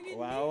fi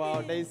waaw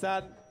waaw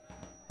ndeysaan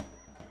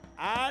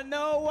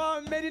ana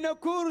waa Medina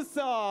Course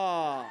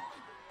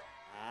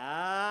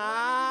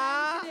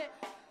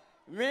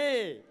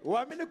mais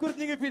waa Medina Course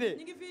ñi ngi fi de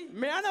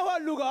mais ana waa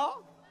Louga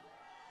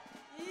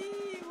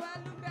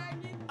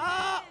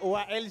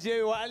waa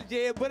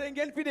LG bëre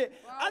ngeen fi de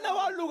ana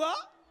waa Louga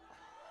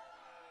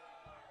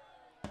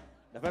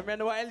dafa mel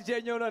ni waa LG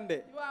ñëw nañ de.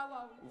 waaw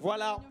waaw.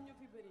 voilà. ñoom ñoo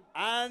fi bëri.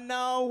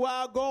 ana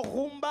waa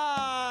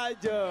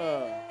Goxumbaaj.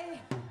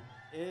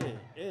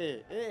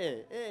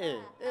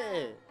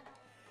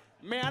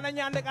 mais ana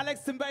ñaan ak Alex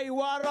Mbaye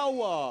waa raw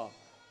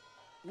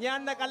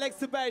ñaan ak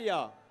Alex Mbaye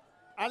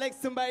Alex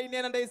Mbaye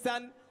nee na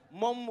ndeysaan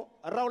moom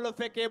raw la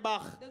fekkee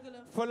baax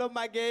fa la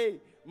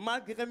màggee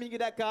malgré mi ngi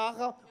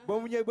Dakar ba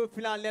mu ñëw ba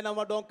final nee na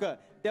ma donc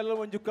delloo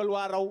ma njukkal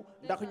waa raw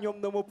ndax ñoom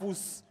na ma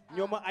puus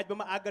ñoom ma aj ba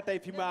ma àgg tey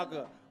fi ma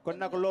àgg kon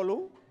nag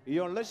loolu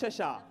yoon la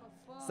chacha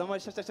sama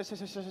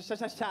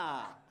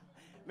chacha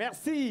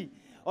merci.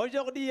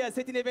 Aujourd'hui,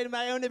 c'est un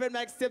événement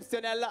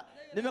exceptionnel.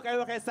 Ni ma koy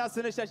waxee saa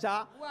su ne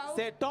chacha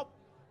c'est top.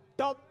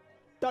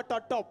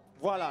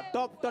 Voilà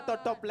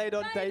top lay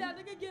doon tey.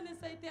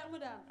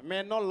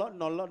 mais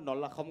noonu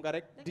la xam nga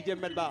rek DJ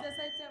Medba.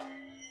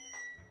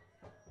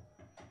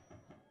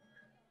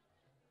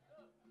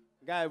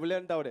 gars yi bu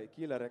leen daw de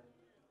kii la rek.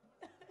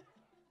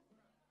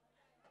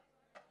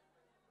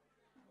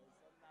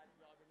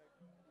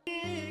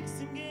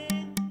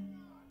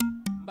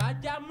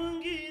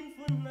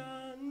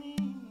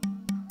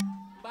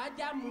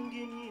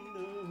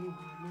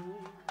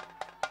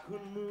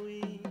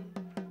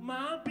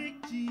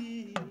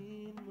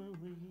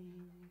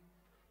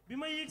 bi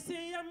ma yëg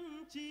see yam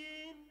ci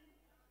yéen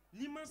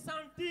li ma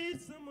sentir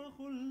sama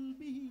xol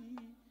bi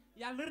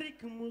yàlla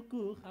rek ma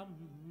ko xam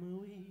ma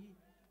wéy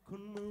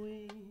kon ma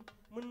wéy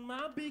man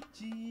maa bég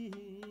ci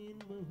yéen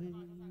ma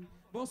wéy.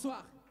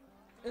 Bonsoir,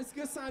 est-ce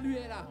que Saint Louis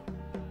est là?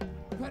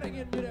 Pare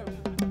ngeen ñu dem.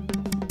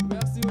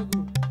 Merci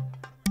beaucoup.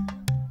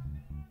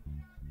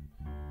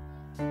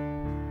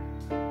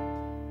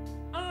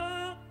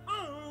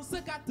 Sa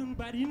kàttan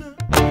bari na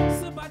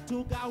sa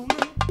bateau gaaw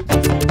na.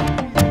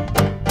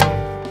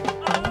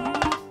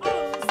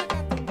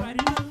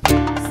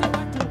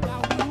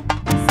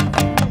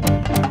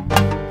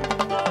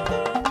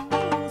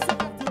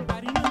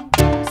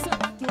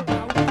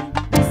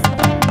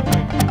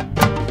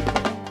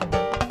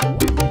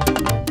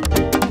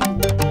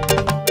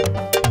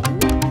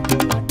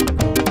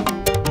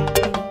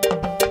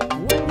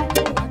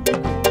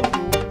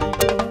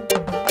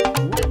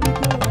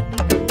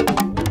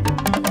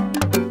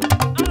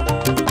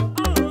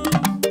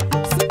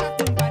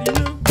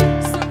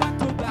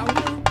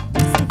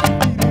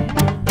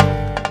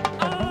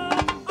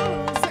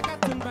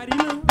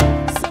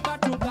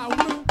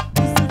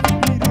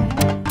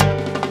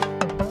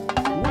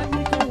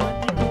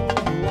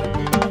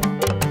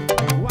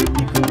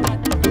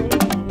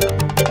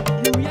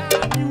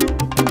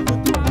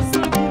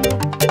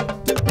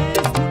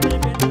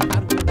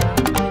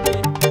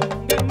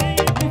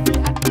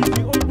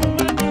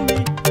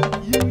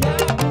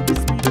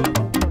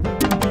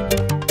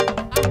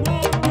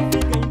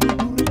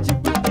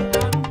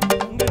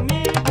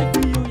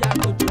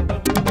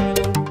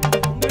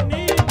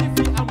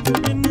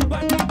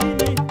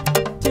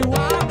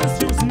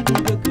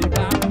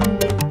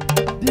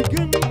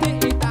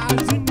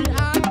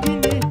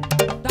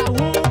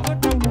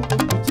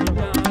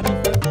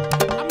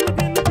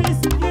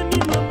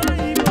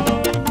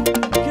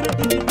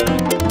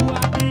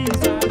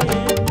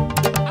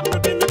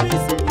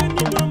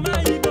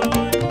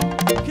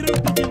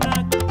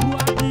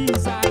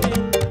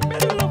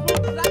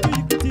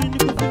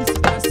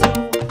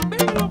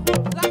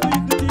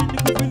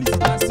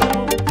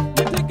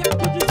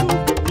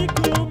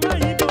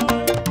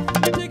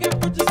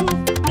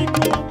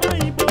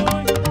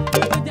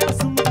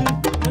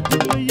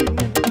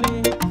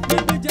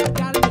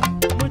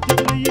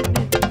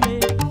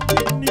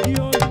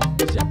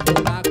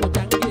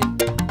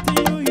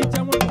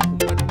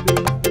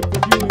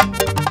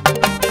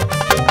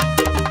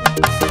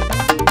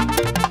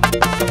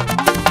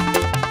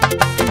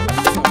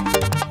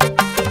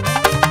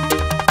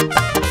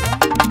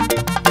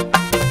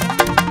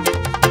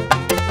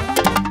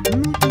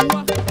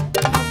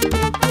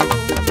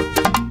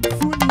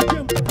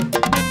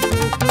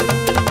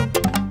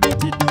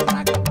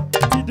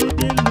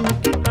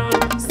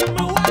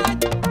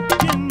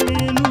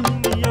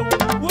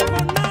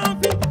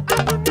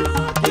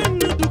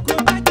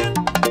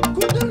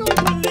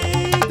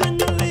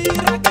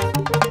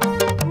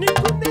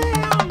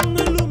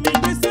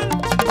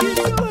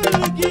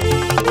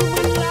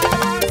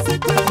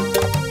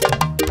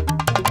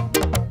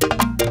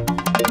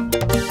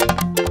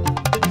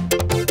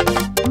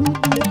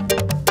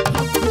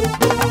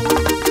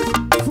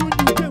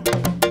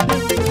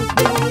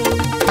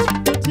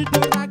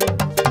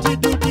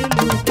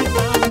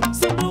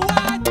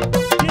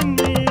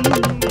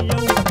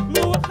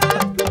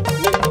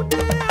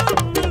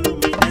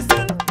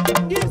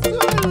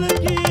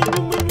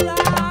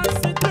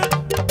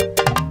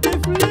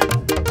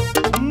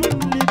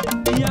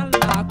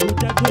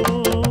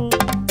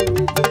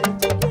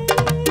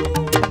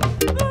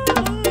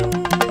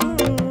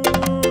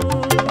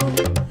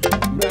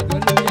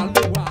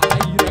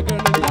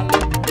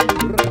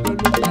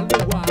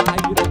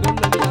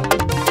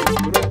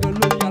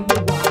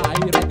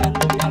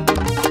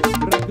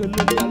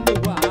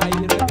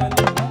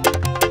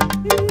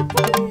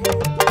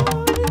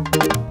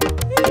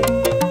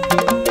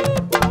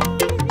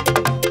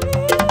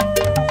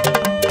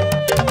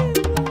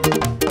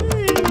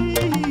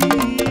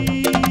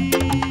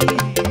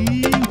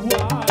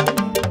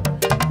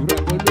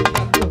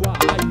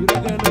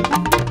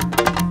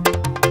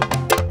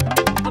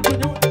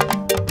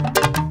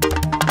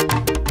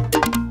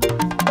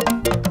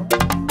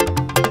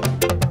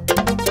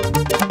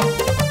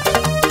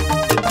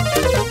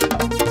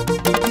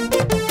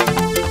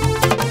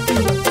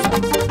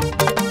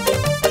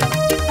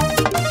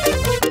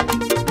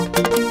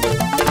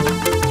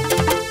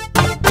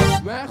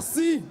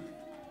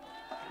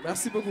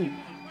 merci beaucoup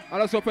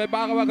ala soppay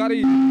baaxa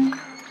Bakary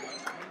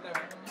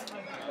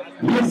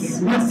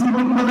yes merci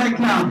beaucoup avec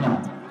Al.Xam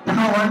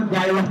taxawal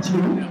gaay wax ci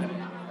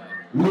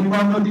ñu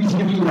mo di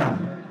jury la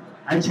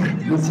ay ci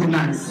monsieur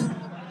Nice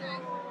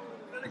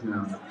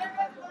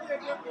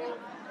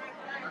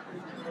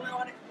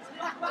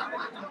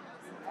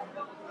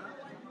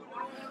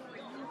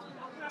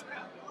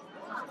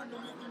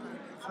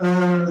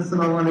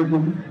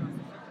asalaamaaleykum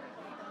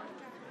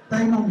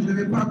tey moom je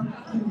vais pas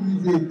trop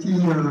miser ci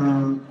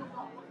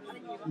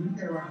ñu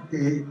koy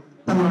waxee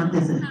talent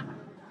kese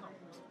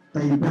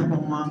tey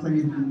performance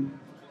tamit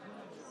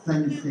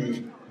sañse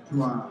tu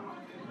vois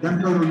def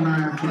loolu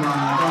naa tu vois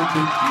donc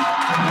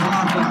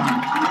vraiment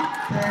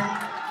tey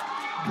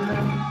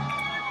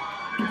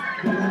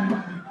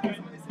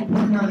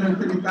mën naa leen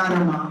tëdd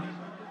carrément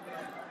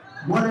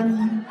boo leen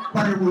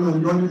parewuloon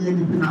doon yegg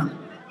final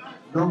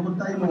donc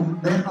tey moom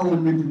day xaw a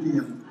métti ci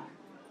yéen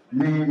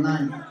mais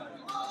naaj.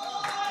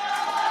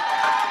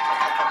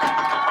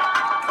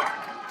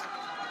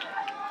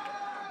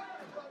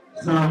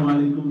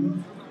 salaamaaleykum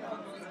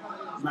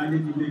maa ngi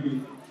leen di dégg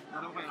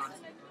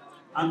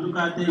en tout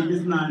cas tey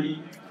gis naa ni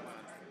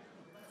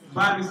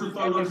baar bi su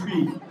tolloon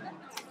fii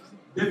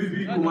début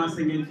bi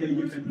commencé ngeen koy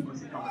yëkkati ko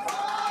si kaw.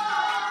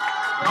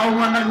 xaw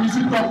ma nag ñu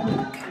si topp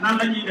nan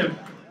la ñuy def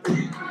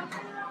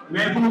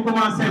mais bu mu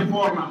commencé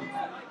fort na.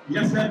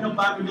 J'espère que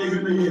baar bi day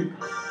gën a yéeg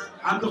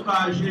en tout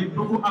cas j'ai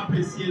beaucoup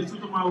apprécié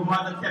surtout ma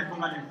voix de tête bu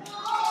nga def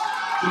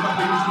ci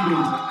côté Youssou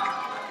Ndour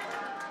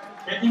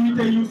et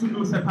imiter Youssou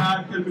Ndour c'est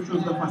pas quelque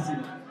chose de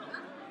facile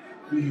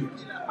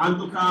en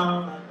tout cas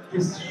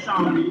ci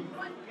chant bi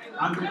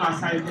en tout cas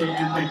ça a été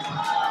intègre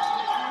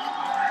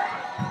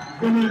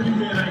gën a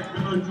liggéey rek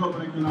gën a job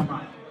rek dina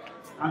baax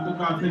en tout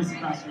cas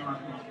félicitations à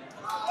toi.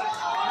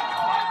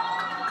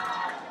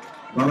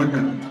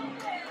 Babacar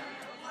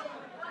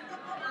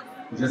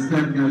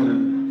j'espère que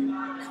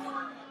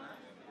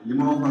li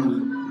ma waxoon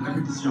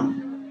répétition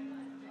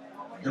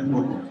def nga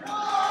ko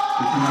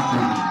te ci la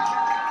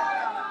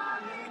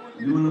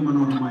li ma la mën a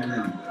wax mooy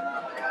leen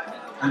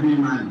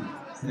habillement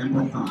c'est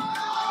important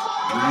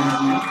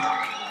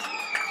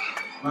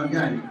waaw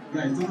gars yi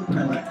s'il vous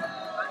plaît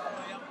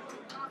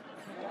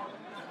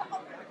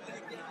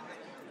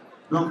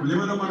donc li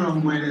ma la mën a wax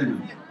mooy leen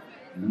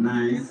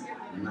nice.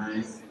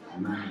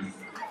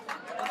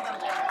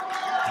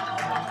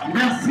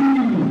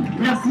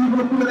 Merci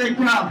beaucoup les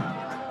gars.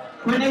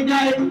 Prenez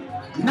gars,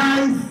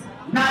 nice.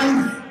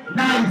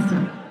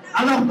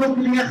 Alors donc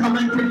li nga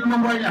xamante ni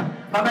moom mooy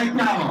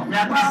Babacar, mais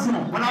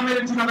attention, voilà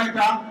mais tu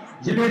Babacar,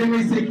 je vais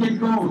remercier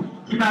quelqu'un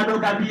qui m'a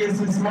donc habillé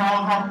ce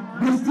soir,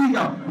 Moustique,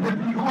 le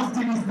plus grand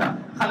styliste.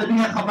 Xale bi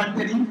nga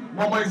xamante ni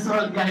moom mooy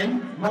solal gars yi,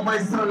 moom mooy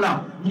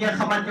solal ñi nga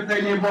xamante ne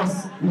les boss,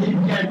 les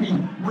VIP,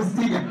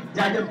 Moustique,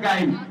 jaajëf gars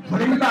yi.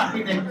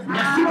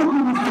 Merci beaucoup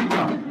Moustique.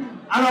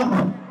 Alors,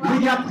 les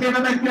gars, après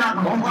Babacar,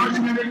 on va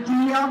enchaîner avec qui?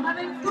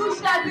 Avec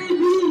Toucha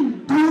Baby.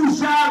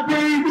 Toucha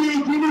Baby,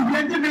 qui nous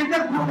vient de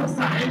mettre pour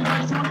ça. Elle va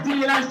chanter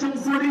la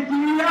chanson de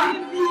qui?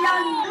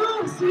 Viviane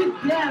Ndour, Sweet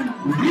Dem.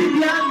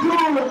 Viviane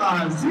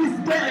Ndour, Sweet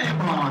Dem.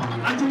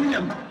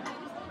 Attendez.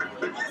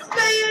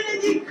 Stay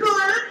in the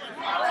cool.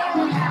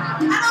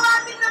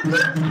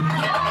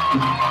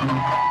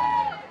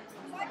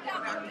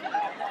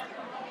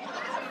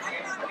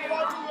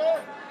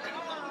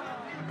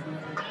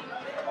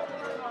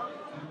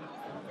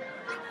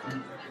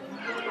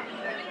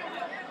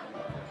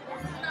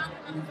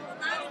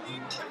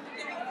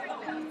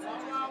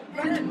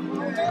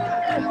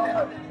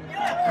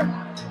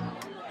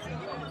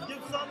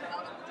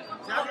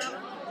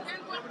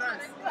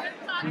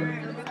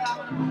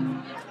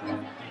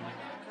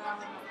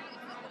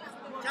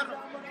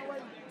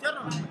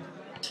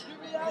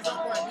 I don't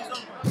want to be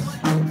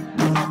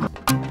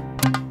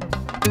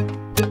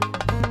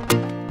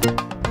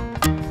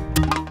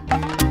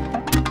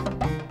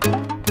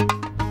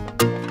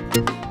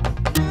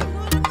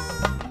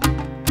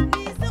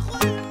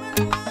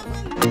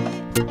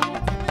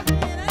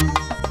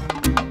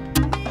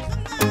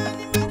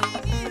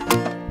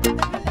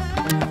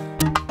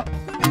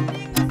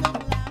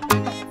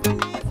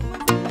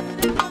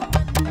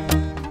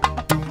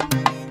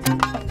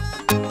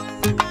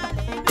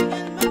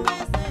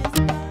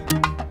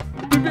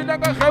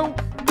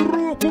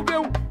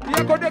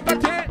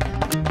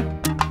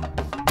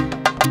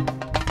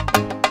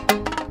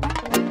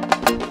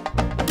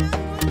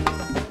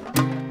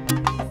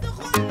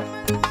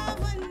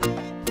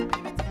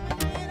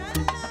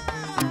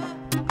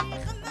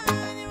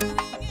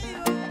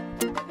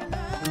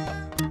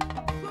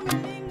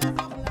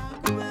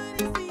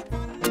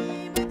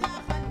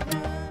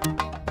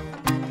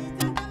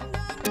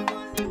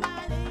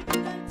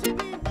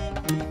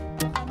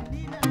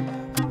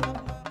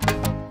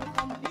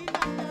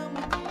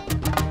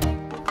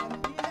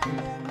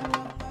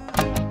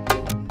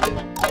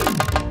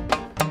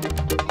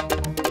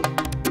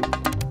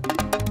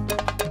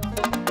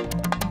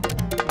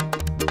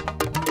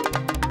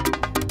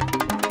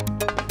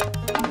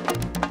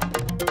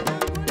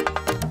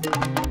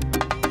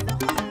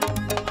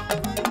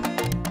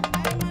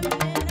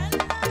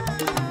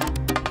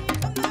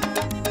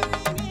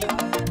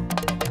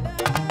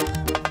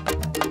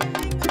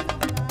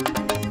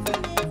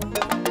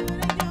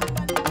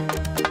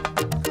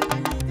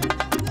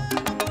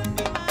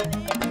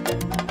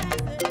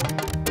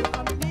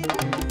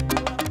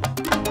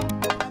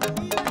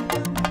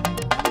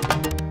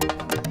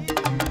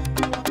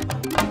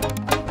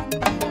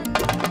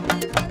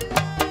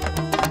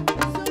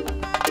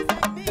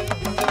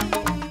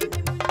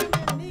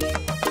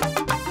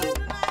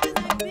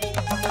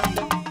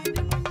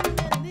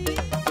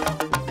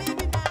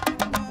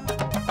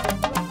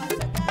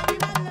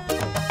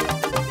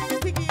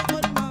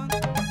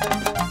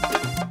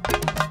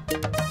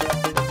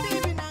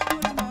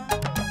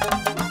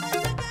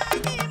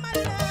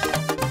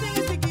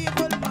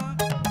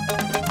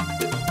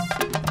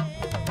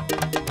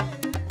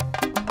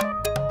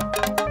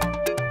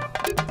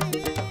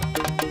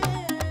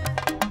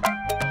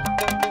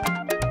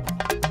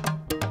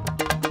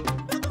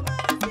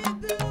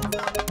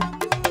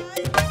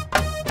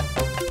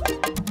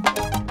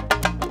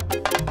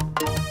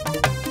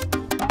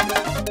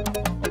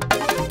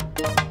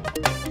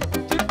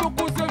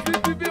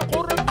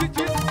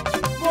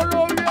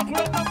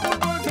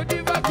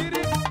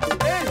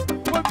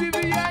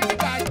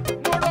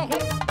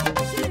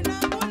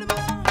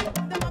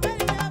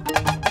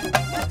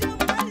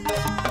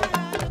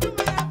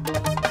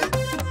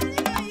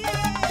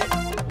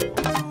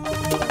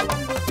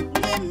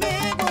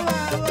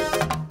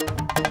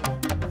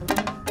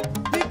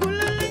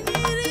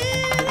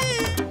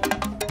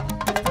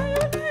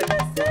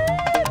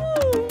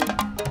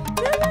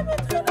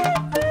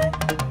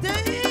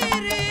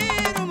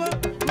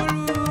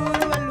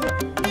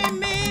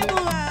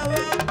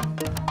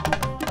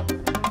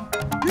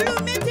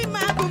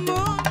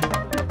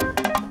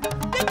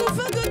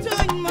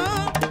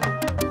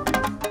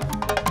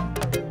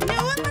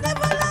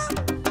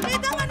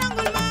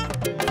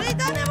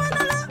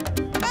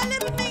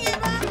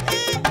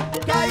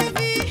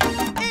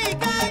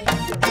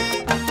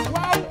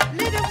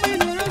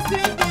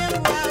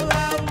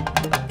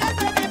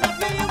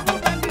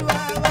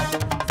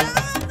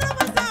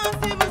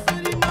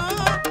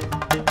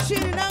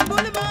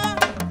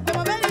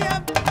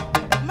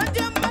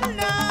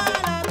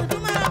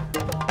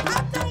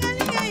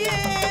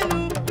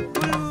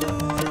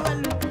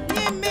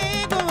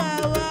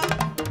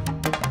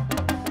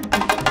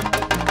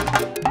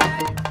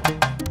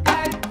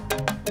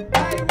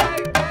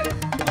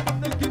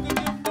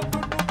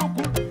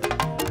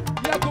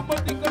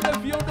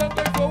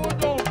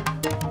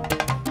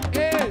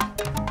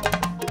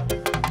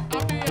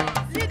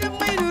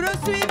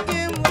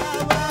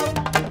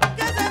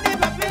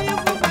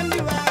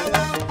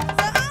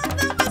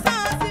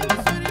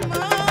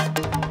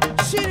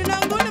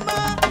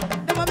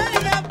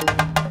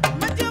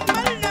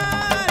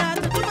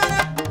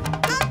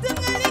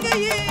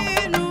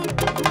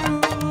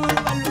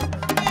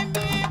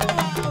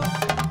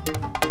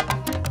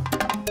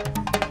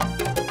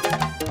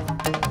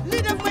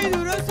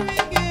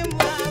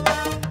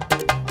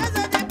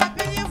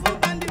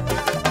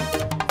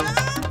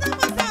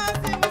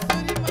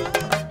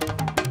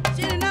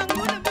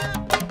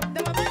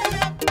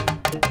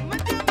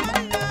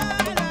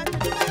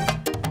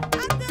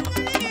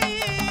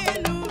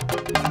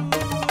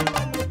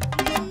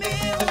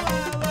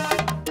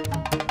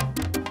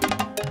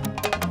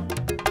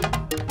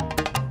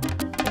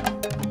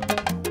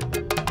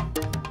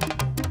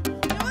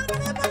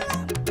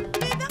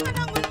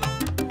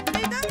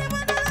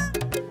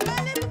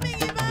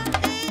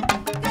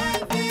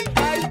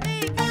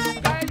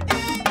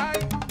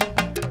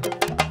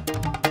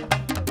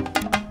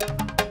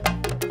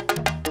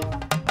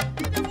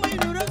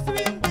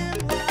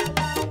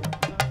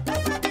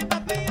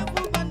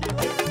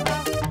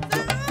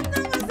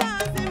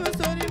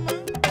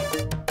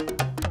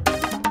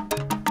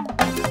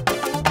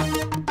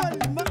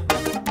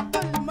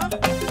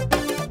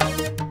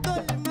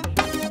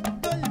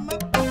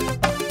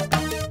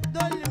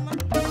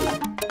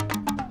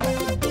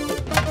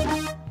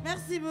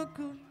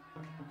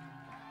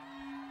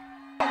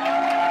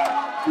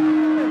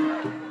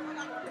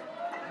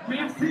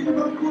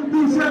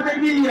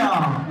vie.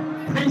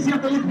 Très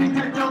chers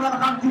téléspectateurs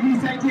d'Al.Xam TV,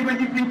 ça a été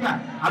magnifique.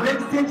 Avec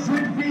cette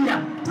jeune fille,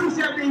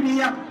 Toucha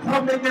Baby,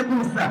 promeut de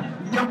bourse.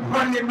 Viens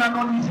prendre les mains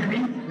dans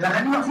l'Algérie. La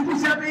reine c'est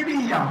Toucha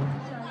Baby.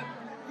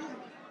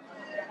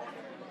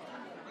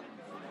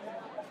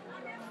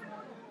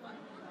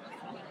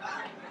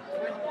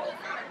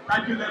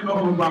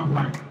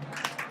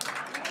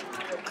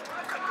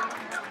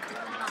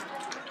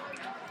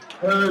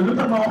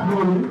 Notamment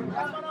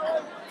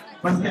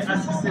parce qu'elle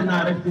assistait à la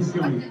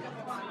répétition.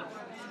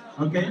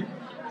 Ok?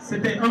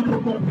 C'était un peu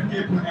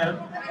compliqué pour elle,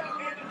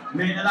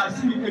 mais elle a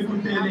su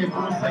écouter les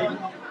conseils.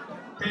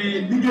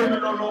 Et l'idée de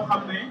l'eau,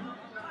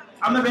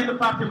 elle avait une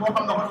partie qui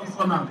était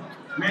sonore,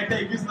 mais elle a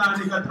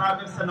vu que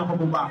traversé le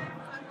combat.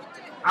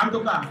 En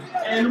tout cas,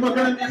 et nous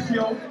avons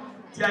question,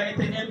 tu as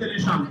été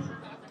intelligente.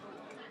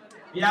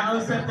 Il y a un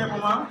certain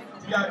moment,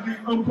 tu as eu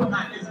un peu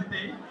à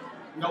hésiter,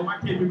 tu as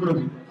watté le micro.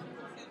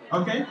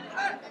 Ok?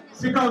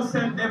 C'est comme ça,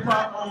 des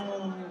fois,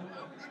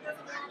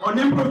 on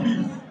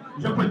improvise,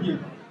 je peux dire.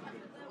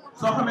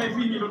 Sauf que mes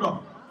filles, nous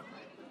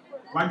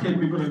watté le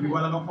micro,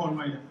 voilà le fond.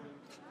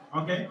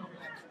 Ok?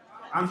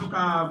 En tout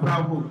cas,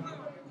 bravo.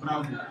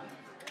 Bravo.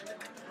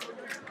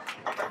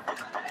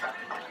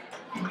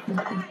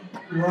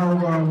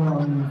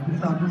 Wow.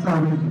 Tout ça,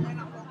 oui.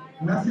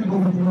 Merci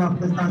beaucoup pour la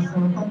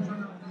prestation.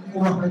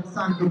 Comme je vous l'ai dit,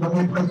 sans que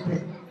vous me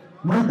prestez.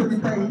 Moi, je suis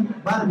ici, je suis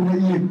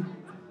ici.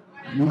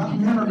 Je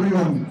suis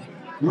ici.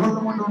 Loolu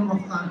la ma doon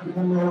wax sànq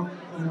moom la wax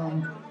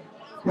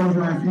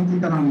conjoint fii ci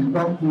kanam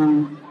donc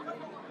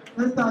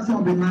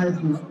prestation bi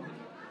nice na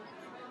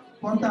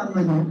kontaan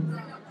nañu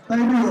tey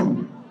du yomb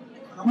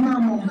xam naa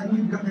moom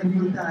dañuy joxe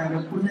résultat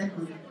rek ku nekk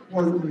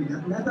xool lu muy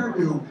def mais tey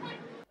du yomb.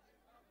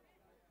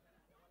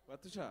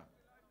 Toucha,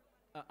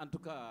 en tout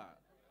cas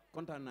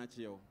kontaan naa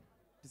ci yow.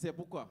 Tu sais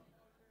pourquoi?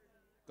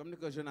 Comme ni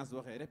ko Jonas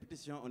waxee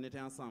répétition on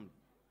était ensemble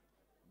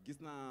gis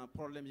naa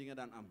problème yi nga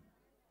daan am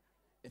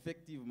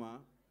effectivement.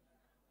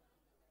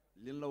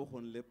 li la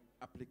waxoon lépp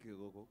appliqué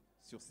ko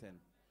sur scène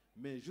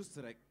mais juste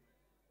rek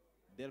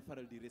del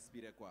faral di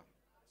respirer quoi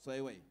sooy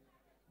way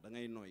da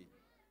ngay nooy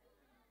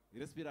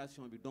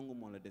respiration bi dong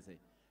moo la dese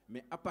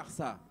mais à part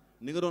ça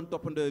ni nga doon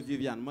toppandoo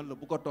Viviane man la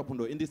bu ko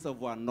toppandoo indi sa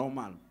voix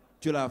normale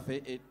tu l'as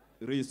fait et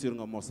réussir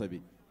nga morceau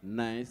bi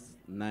nice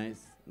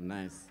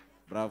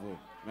bravo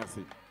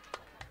merci.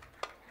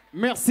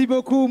 Merci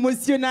beaucoup,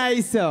 Monsieur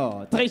Nice.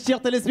 Très cher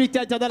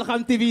téléspectateur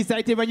d'Al.Xam TV, ça a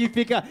été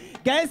magnifique.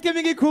 Guys, est-ce que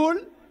c'est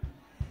cool?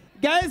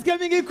 Guys,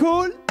 est-ce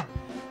cool?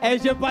 Et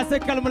je passe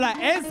calme là.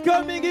 Est-ce que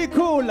c'est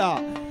cool?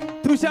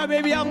 Toucha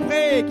Baby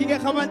après, qui est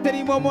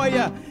Khamantani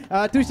Momoya.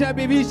 Toucha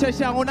Baby,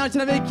 Chacha, on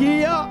enchaîne avec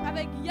qui?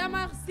 Avec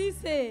Yamar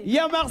Sissé.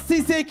 Yamar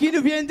Sissé qui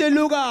nous vient de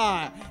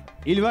Louga.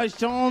 Il va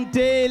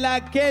chanter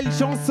laquelle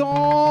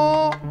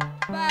chanson?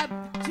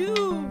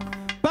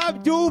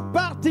 Babdou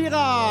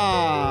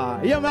partira.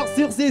 Yamar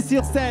Sissé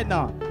sur scène.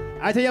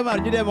 Attends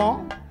Yamar, du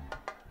devant.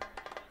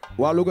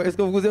 Wa Louga, est-ce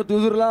que vous êtes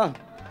toujours là?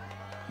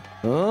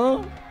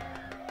 Hein?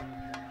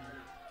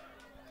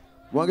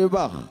 Moo ngi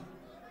baax.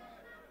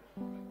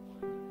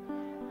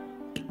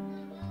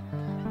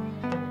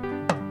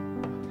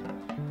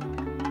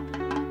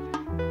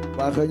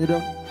 Baaxee ñu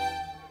dem.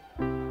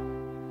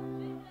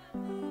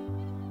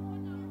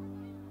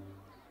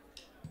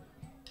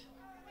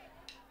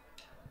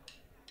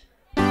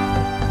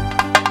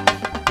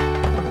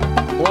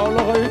 Waaw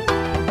loxo yi.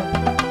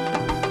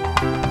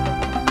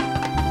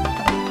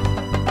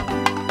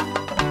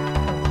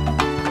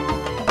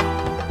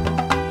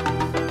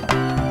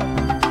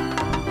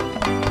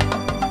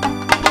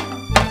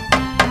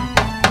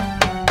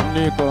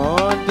 Ni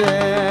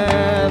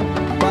konter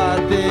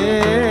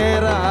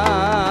partirai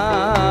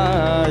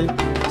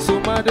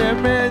suma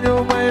demee ñu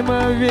may ma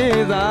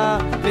visa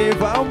ni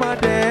faaw ma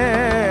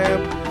dem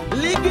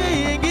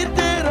liggéey ngir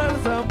teral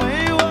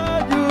samay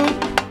waajur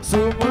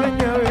suma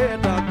ñëwee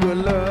takk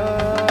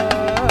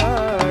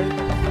lay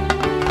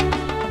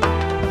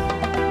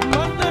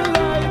man na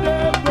lay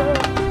def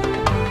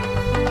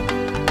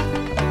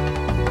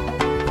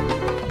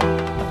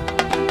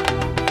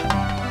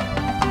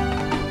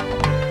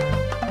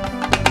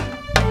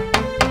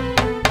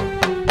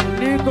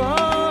ni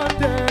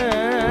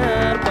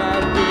konter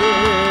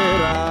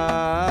partirai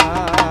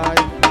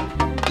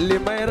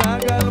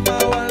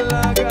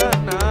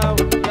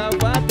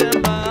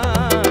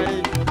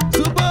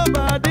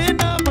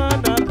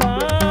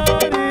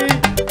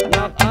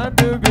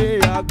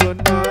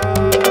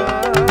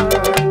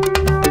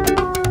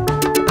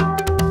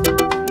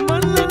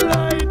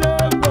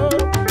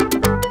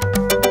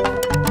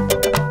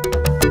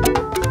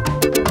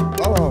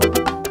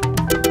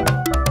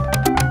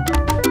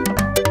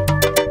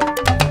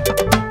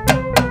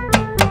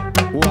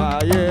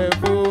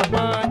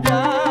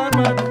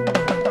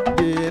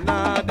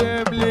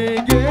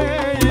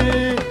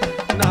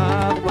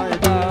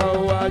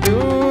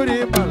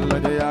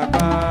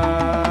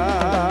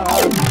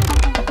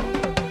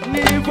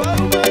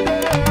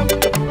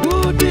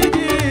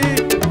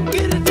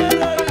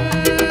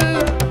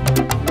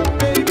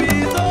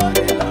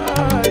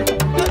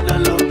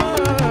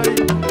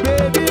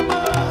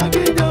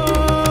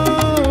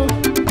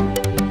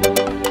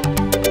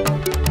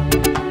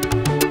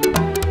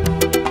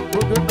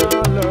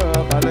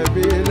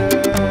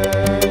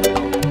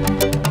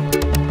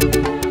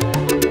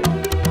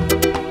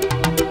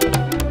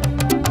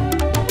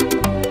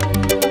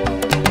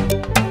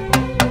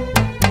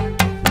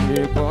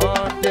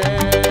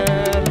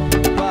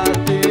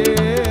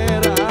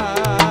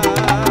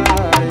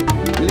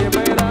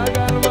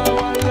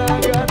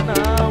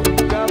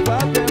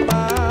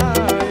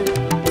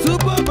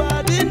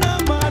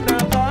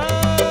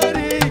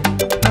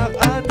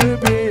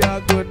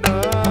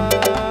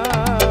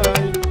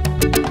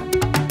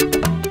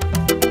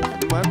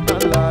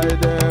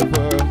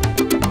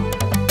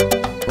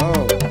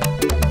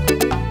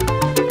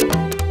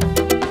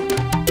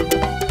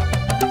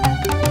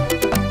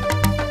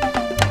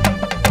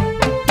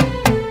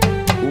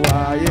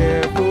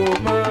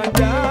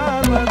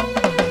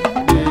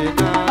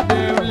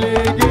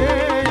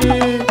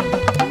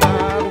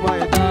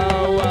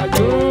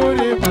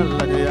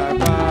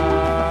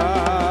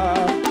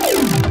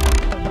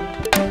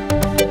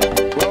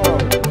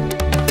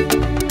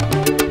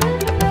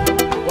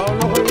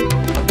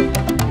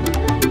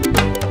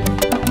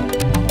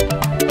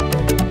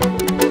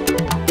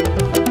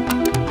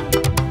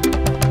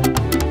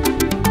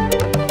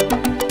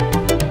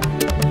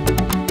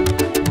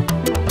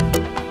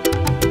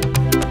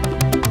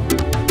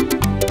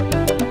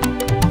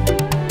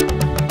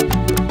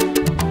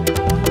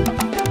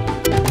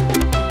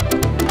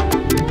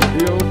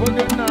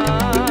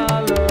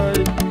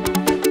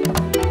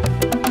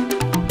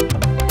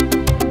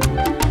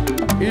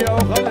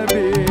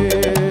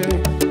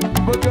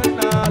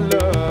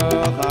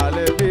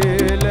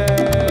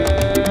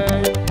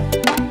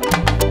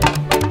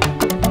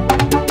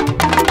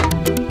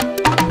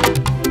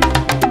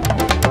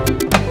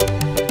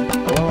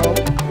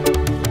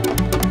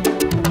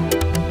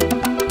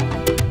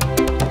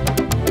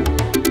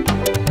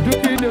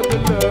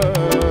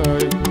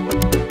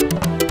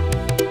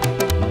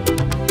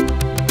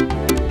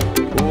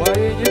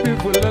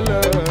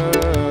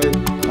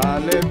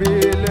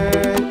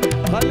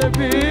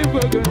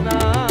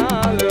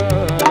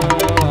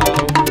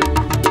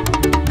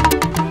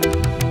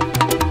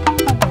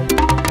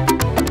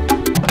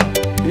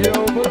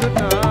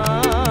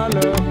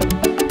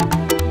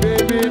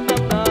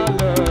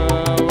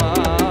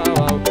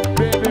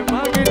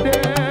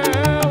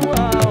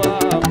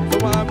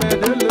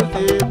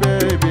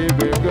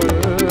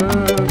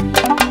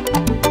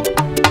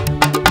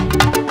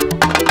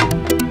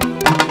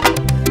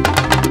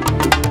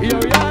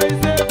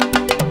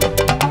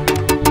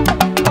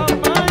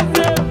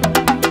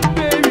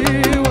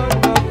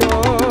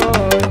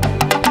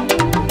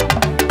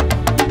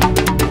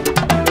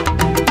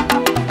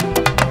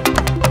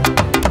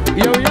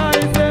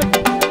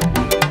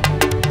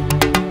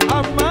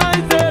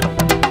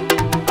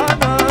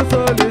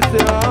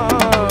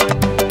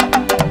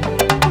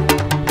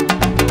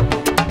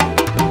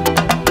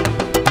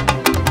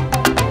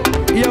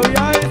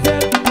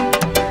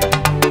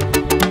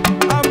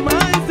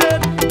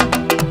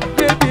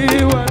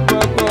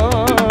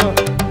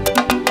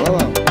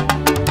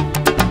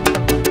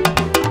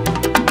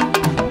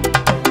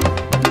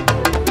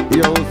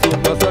yow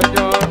suma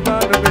sañoon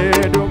man mi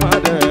duma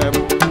dem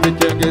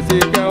picc ngi si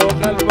kaw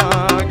xel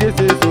maa ngi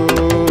si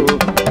suuf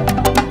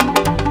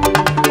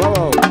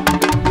waaw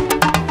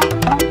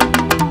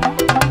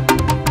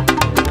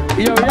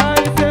yow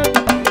yaay seet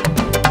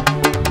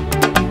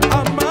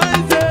am maay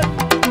seet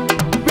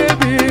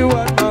baby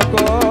war na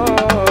ko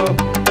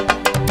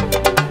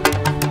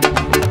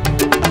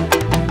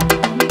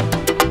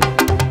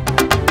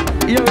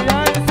yow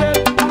yaay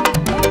seet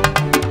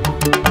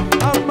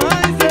am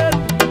maay seet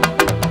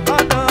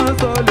ana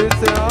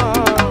solution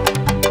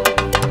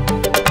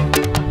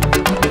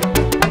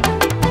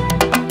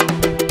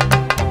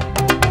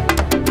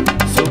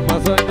suma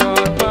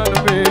sañoon man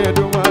mi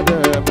duma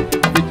dem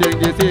picc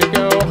ngi si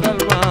kaw xel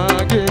maa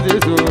ngi si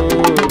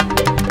suuf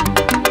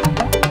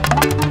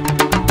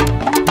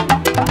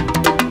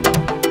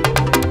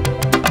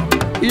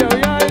yow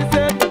yaay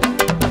seet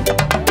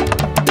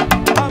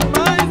am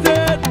maay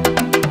seet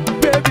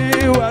baby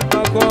war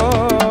na ko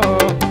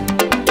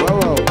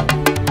waaw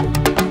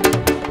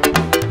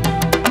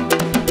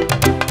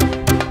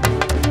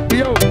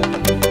yow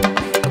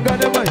nga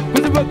ne may ku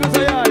si bëgg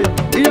sa yaay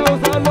yow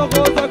sa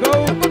loxo sa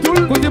kaw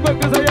ku si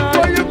bëgg sa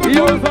yaay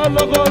yow sa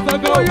loxo sa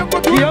kaw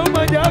yow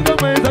ma jaaga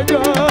may sa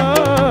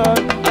joor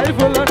ay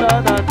fu la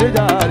daanaan di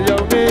jaar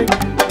yow mi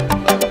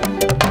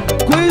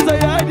kuy sa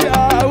yaay di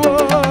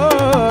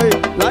aawooy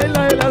lay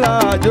lay la la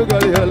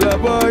jógal yàlla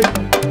booy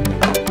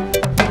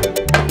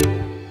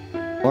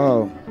waaw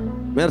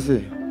merci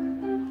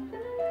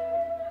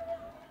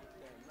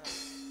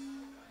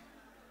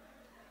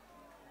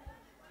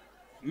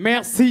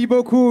Merci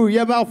beaucoup,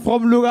 Yamar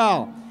from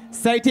Louga.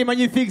 Ça a été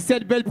magnifique,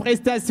 cette belle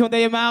prestation de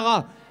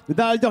Yamar.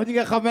 Dans le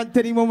dernier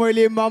xamanteni moom mooy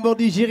les membres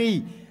du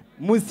jury.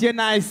 Monsieur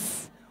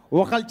Nice,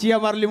 waxal ci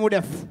Yamar li mu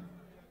def.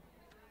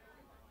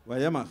 waa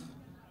Yamar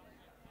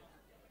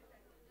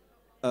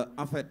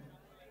en fait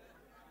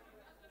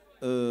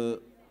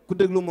ku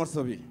déglu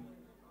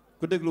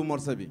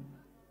morceau bi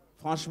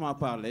franchement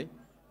parler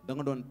da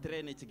nga doon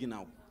traîner ci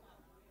ginnaaw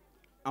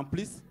en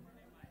plus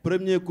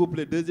premier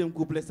couplet deuxième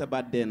couplet sa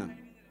baat dee na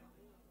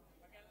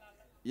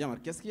Yamar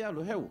qu'est-ce qu'il y a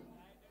lu xew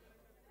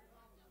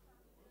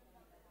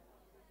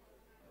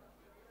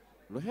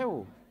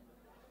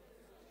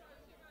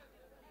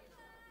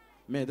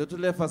mais de toutes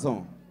les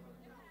façons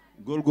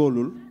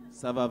góorgóorlul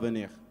ça va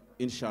venir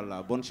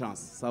Inch'Allah bonne chance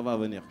ça va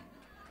venir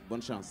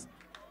bonne chance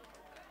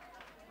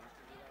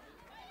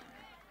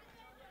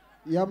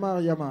Yamar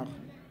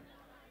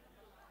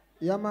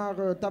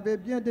t'avais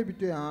bien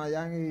débuté hein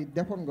yaa ngi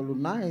defoon nga lu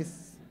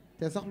nice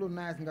te sax lu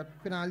nice nga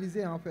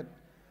finalisé en fait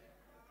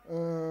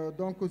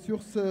donc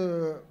sur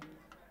ce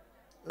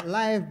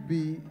live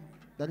bi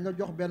dañ la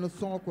jox benn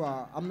son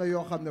quoi am na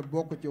yoo xam ne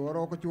bokk ci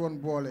waroo ko ci woon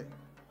boole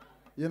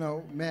you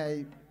know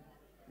mais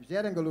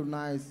géré nga lu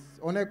nice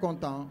on est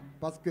content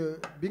parce que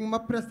bi nga ma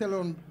presté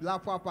loon la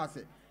fois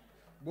passée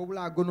boobu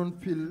laa gënoon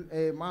fil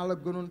et maa la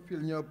gënoon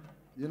fil ñëpp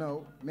you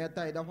know mais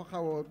tey dafa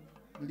xaw a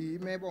lii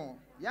mais bon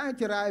yaa ngi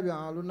ci raay bi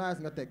ah lu nice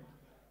nga teg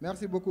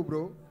merci beaucoup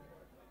bro.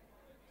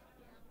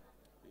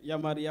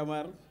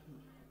 Yamar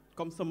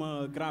comme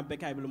sama grand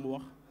békaay bi lu mu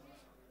wax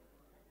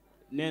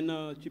nee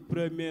na ci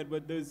première ba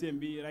deuxième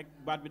bi rek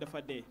baat bi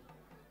dafa dee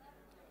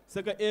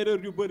c'est que erreur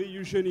yu bëri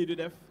yu jeunes yi di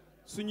def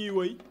suñuy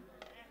woy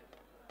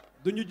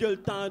duñu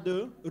jël temps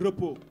de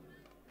repos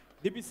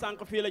depuis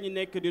sànq fii la ñu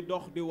nekk di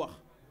dox di wax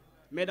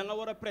mais da nga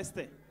war a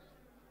prester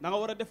da nga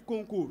war a def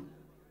concours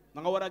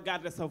da nga war a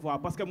garder sa voix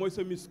parce que mooy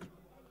sa muscle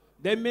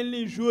day mel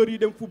ni joueurs yi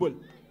dem football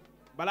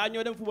balaa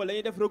ñoo dem football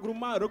dañuy def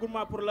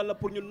regroupement pour lan la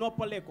pour ñu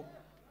noppalee ko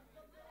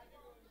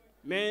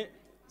mais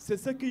c'est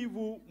ce qui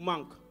vous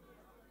manque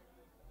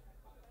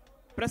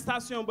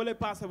prestation ba lay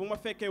passé bu ma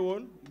fekkee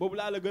woon boobu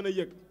laa la gën a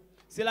yëg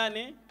si laa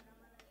ne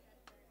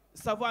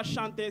savoir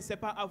chanter c'est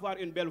pas avoir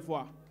une belle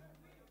voix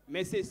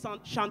mais c'est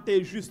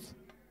chanter juste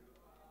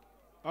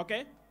ok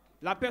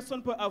la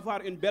personne peut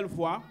avoir une belle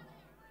voix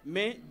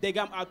mais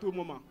dégamme à tout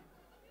moment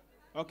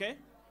ok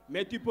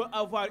mais tu peux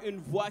avoir une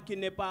voix qui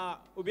n'est pas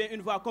ou bien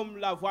une voix comme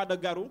la voix de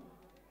Garou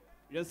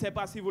je ne sais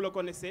pas si vous le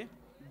connaissez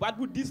baat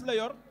bu diis la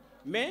yor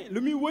mais lu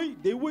muy wëy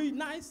day wëy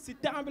nice si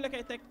terrain bi la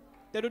koy teg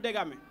te du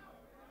dégamme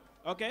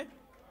ok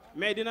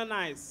mais dina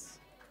nice.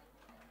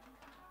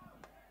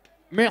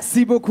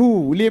 Merci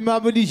beaucoup les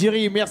membres du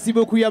jury, merci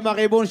beaucoup Yamar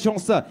et bonne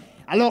chance.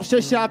 Alors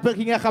Chacha après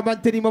ki nga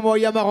xamante ni moom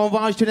mooy Yamar on va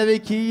enchaîner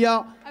avec qui?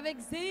 Avec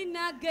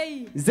Zeyna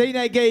Gaye.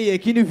 Zeyna Gaye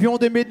qui nous vient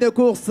de Médina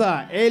Course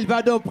et elle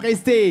va donc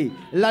prester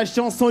la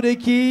chanson de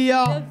qui?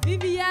 De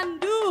Viviane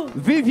Ndour.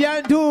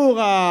 Viviane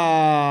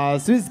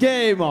Ndour, Swiss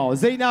Game.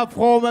 Zeyna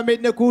from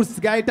Médina Course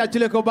gars yi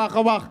tàcc ko baax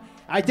a baax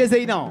ayca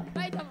Zeyna.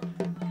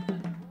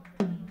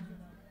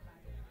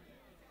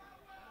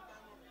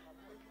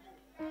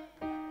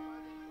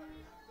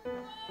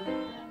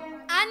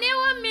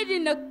 Anewa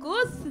Médina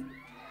Course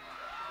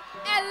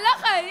el la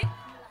xëy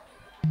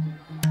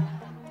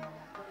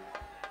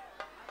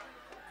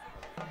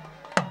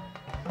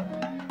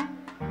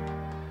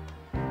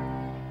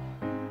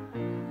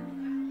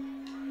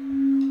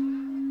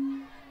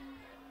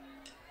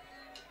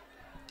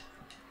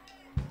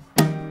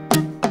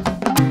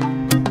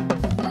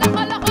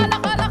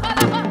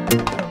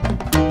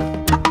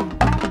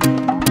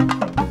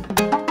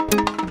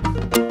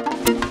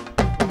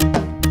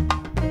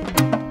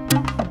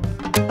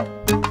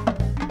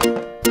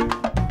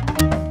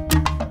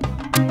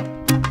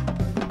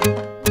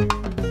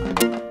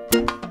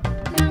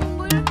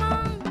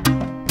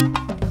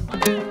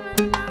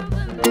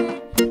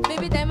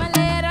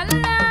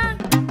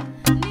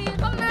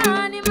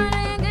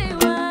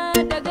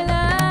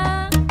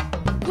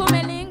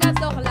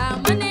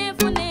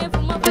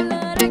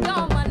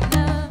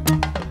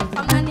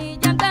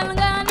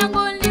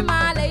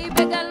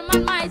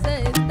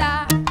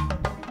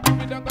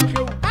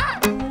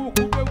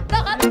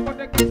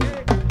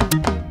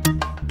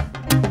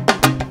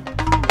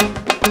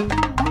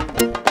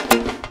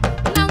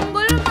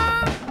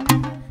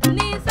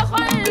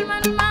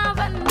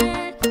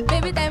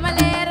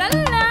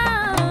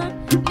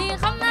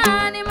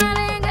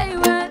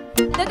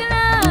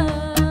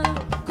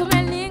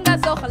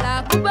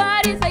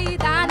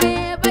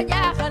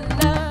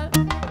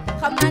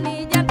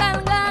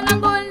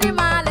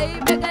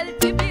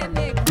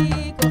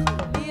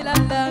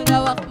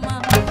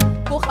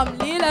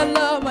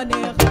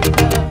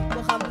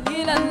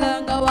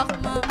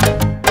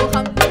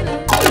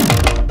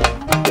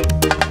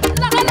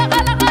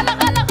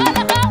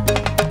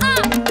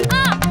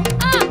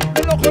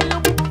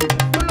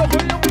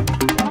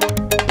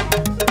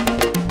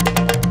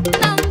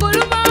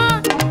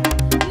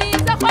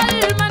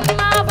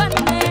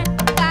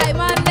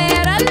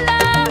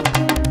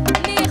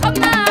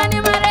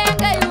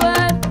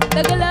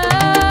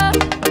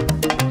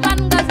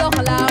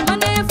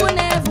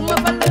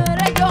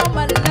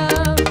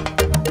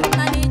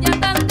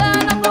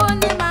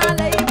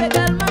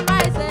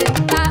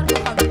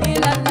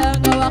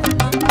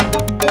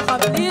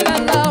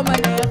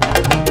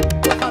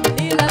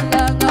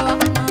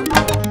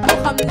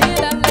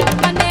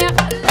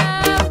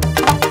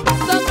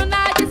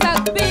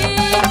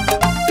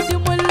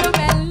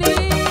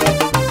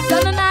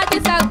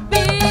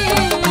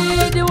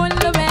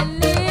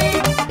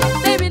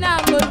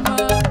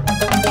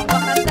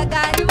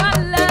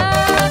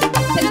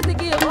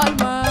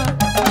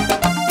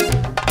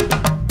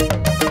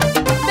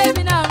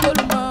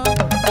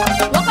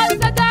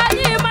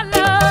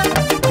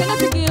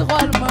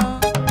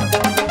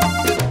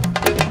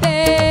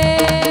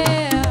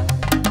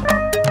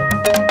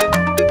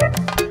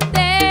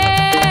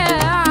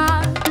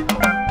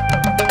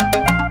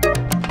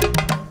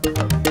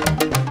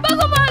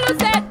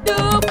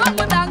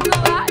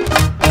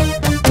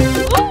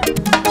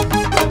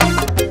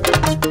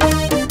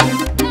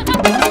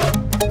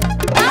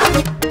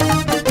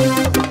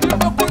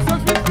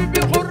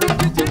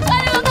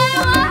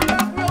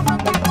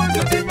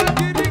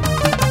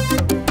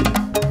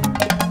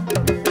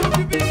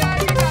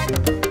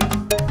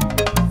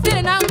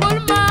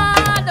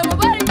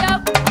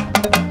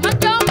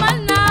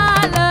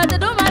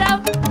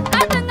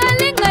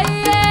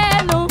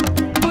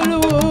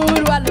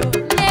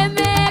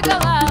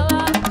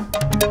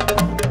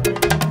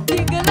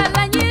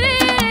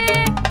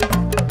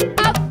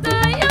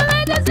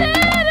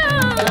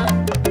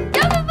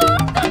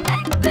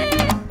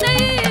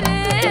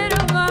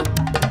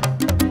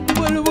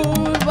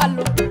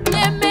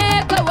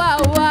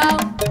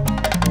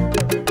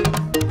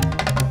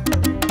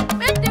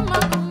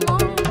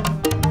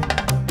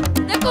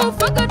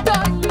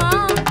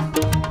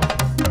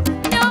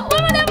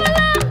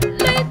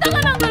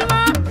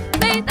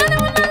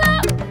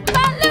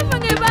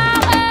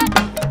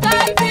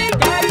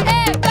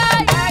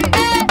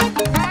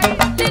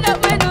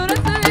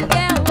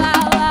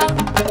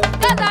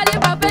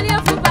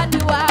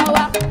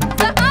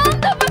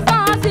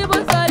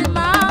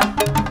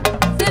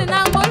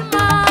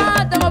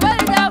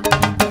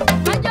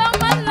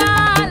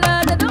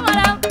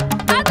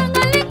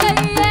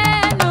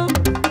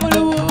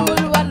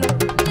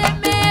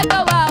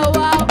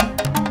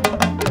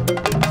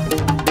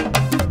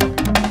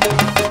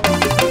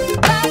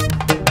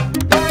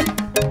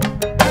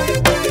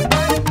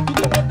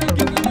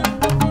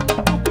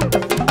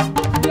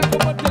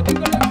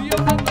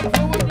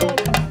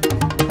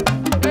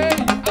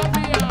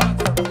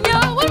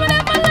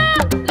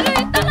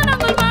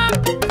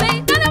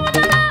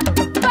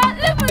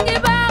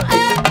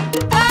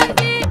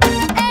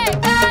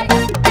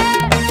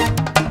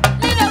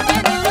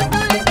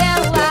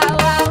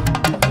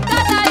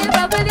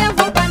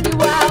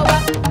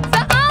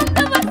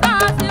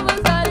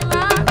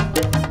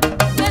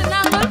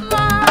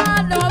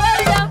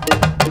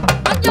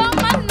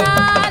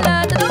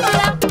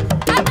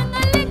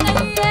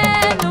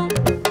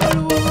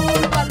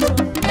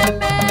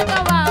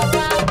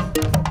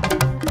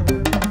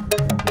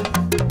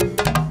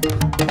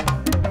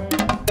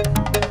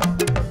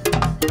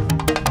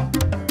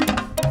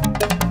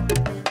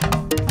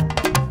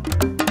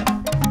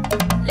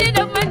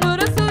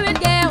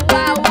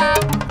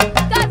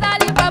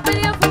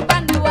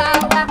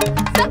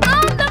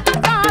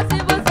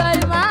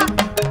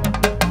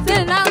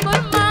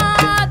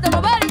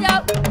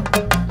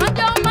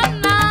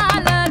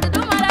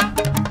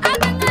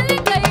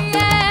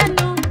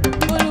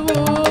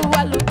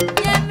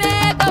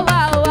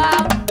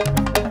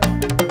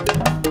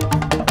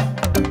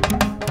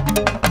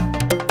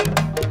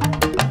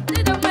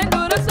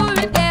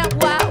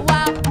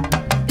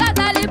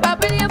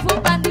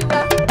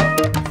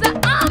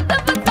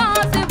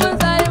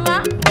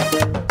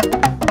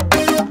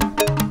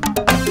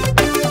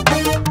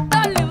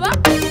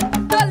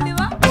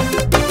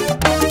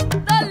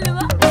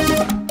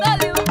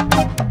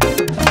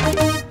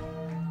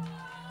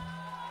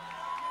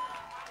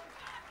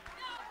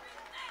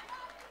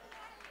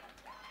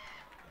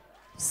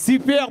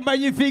Super,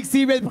 magnifique,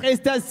 si belle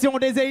prestation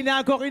des Zeyna.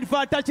 Encore une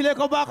fois, tâche le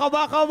combat.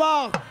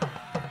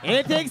 Elle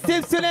était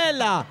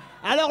exceptionnelle.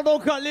 Alors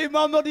donc, les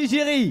membres du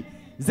jury,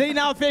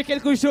 Zeyna a fait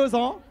quelque chose,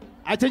 hein?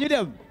 Attendu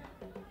dem.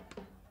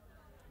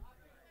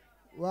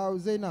 Waaw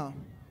Zeyna,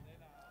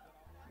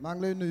 maa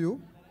ngi lay nuyu.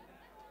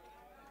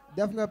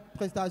 Def nga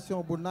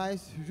prestation bu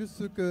nice,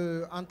 juste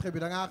que entrée bi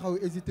da nga xaw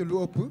hésiter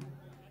lu ëpp,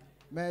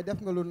 mais def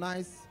nga lu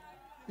nice.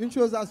 Une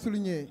chose à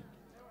souligner,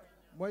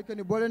 mooy que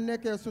ni boo leen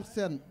nekkee sur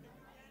scène.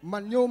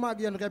 Man ñëw ma ak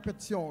yéen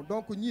répétition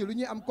donc ñii lu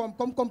ñuy am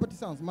comme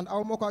compétence man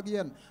aw ma ko ak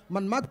yéen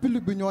man maag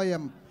public bi ñoo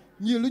yem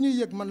ñii lu ñuy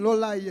yëg man loolu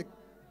laay yëg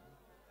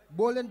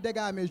boo leen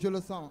dégaamee je le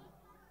sens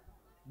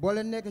boo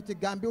leen nekk ci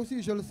Gambie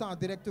aussi je le sens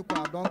direct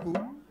quoi donc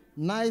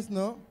nice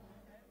na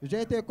j'ai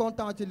été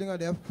content ci li nga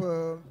def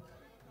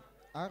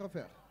à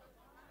refaire.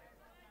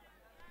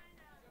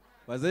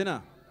 waa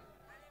Zeyna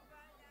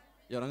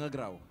yow da nga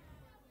graaw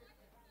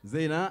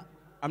Zeyna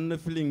am na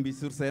feeling bi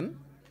sur scène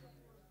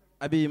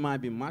habillement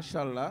bi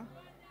macha allah.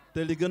 te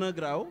li gën a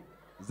graaw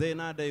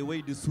Zeyna day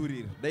wéy di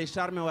sourire day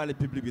charmer wàlle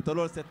public bi te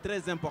loolu c'est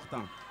très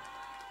important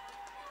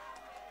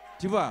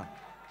tu vois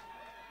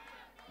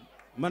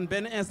man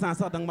benn instant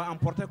sax da nga ma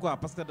emporté quoi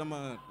parce que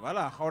dama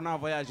voilà xaw naa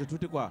voyager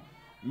tuuti quoi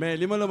mais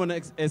li ma la mën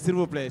a s'il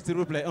vous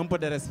plaît un peu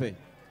de respect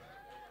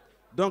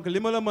donc li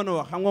ma la mën a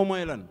wax xam nga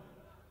mooy lan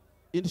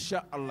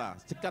incha allah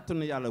ci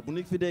kàttanu yàlla bu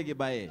ñu fi dégg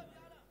bàyyee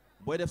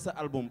booy def sa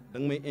album da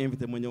nga may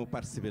invité ma ñëw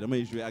participer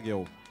damay jouer ak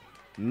yow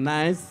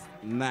nice.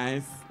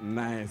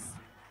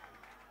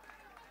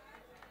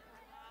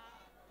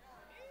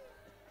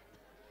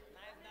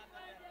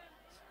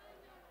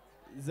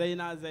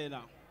 Zeyna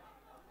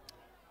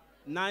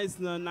nice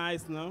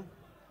na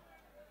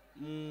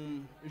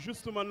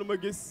justement lu ma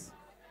gis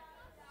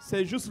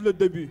c'est juste le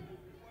début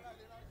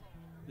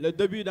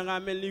da nga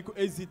mel ni ku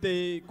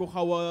hésiter ku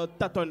xaw a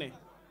tâtonner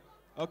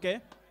ok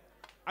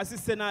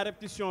assisté naa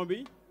répétition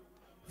bi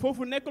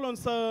foofu nekkuloon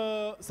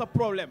sa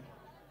problème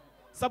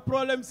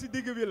si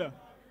digg bi la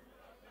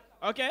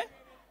ok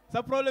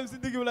sa problème si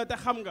digg bi la te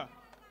xam nga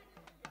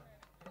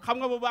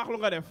bu baax lu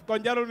nga def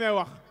kon jarul may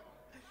wax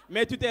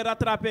mais tu t'es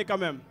rattrapé quand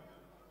même.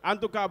 En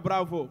tout cas,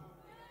 bravo.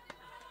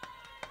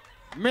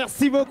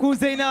 Merci beaucoup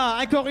Zeyna.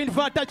 Encore une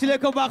fois, tâche le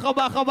combat.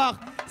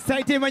 Ça a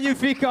été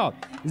magnifique.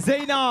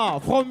 Zeyna,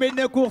 from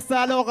course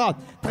alors,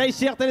 très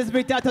chers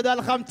téléspectateurs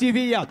d'Al.Xam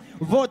TV,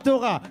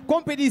 votre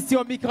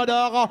compétition micro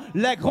d'or,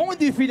 la grande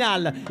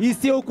finale,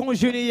 ici au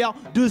congénie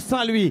de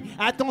Saint-Louis.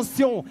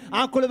 Attention,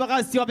 en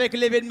collaboration avec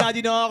l'événement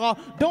du Nord,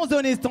 dans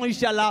un instant,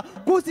 Inch'Allah,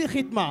 Kousi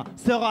Ritma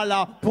sera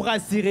là pour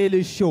assurer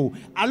le show.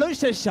 Alors,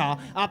 Chacha,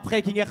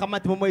 après King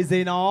Khamat Momo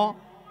Zeyna.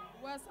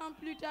 Sans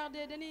plus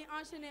tarder, dañuy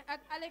enchaîner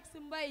avec Alex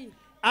Mbaye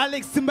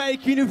Alex Mbaye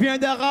qui nous vient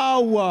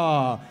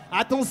d'Arawa.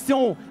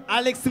 Attention,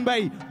 Alex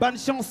Mbaye, bonne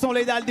chanson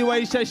les dalles de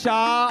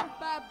Waïchacha.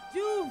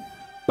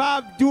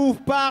 Pape Diouf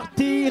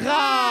partira.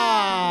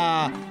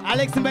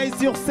 Alex Mbaye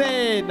sur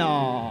scène.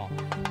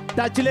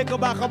 Tachile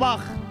Kobach.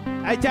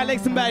 Aïe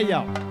Alex Mbaye.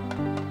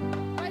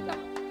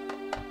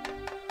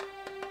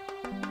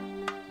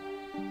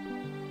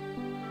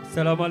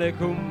 Assalamu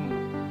alaikum.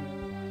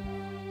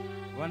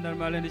 Wandal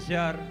malen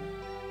siar.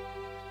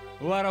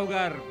 Waraw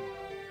gar.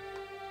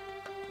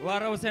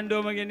 Waraw sen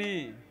dooma ngi ni.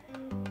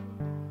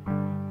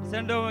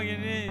 Sen dooma ngi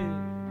ni.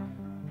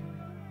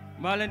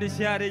 Malen di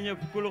siar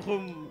ñepp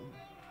kuluxum.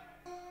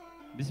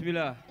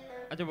 Bismillah.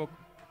 Aca bok.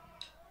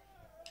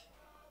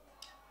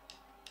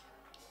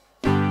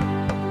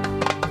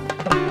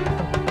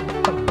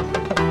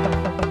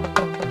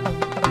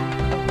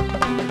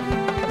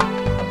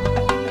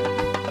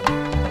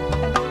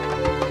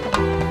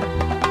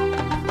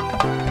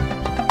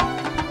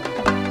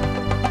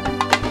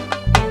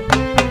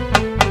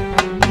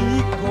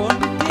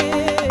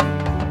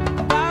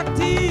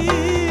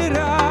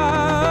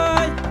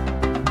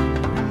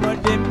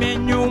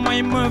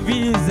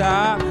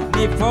 Visa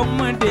di foog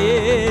ma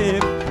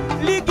dem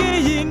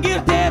liggéeyi ngir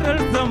teral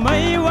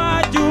samay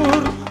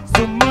waajur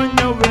su ma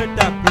ñëwee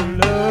takk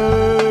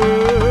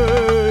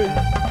lay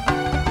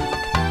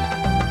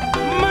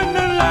man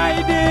lay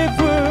def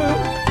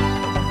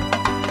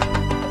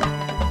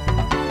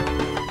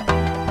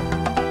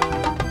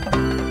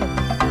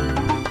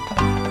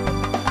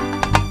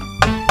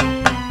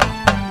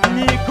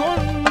ni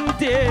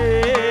konte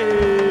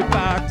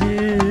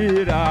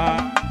partira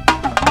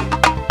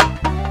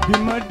bi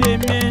ma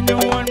demee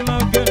ñëwoon ma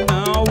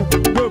gannaaw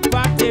ba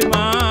fàtte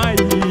maa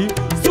yi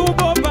su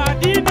boobaa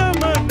dina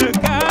mën a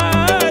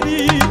kaari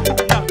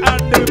ndax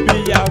ànd bi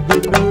yàgg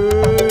na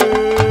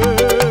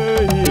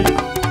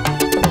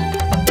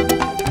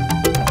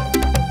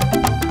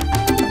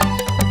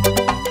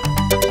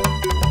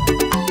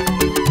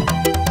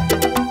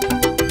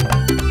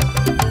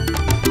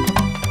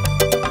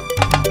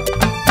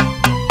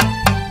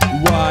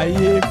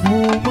waaye fu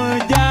ma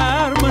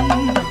jaar man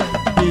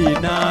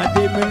dinaa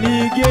dem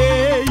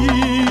liggéeyi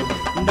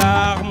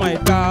ndax may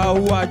kaw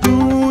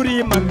waajur yi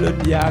man leen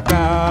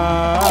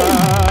yaakaar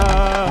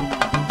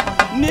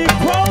ni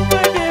foo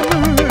ma dem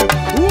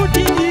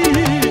wuti ji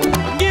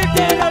ngir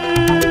teral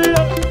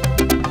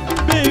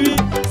baby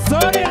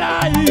sore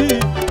laay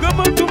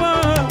gëmatuma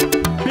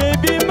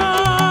baby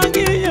maa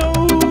ngi ñëw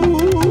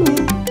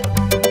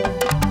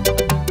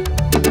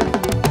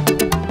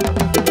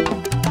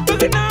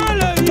bëgg naa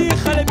la yi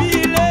xale bi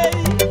lay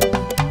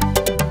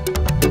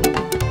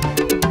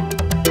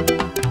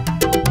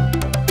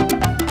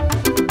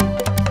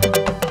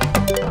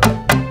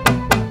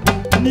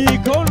ni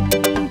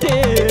konte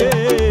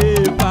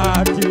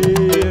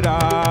partira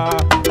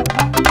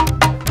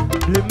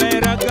li may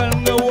ragal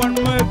nga won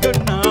ma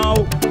gannaaw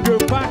nga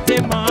fàtte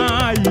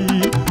maa yi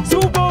su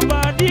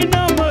boobaa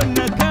dina mën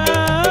a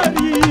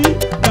kaari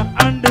ndax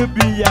ànd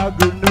bi yàgg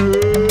na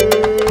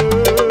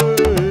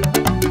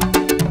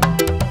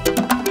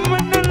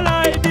mën na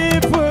laay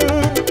def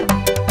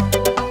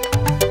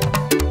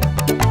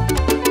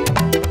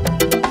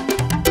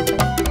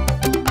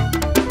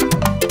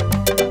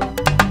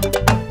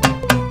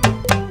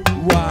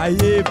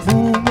waaye fu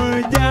ma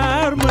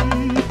jaar man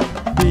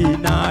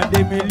dinaa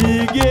dem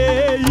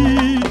liggéeyi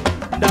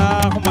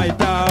ndax may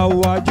taw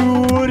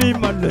waajur yi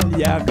man leen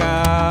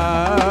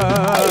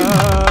yaakaar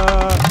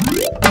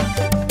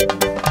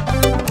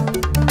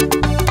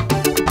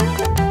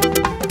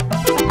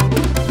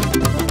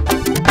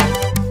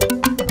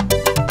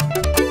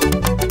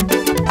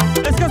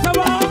est-ce que ça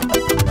va?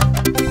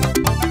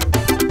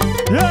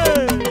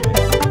 Yeah!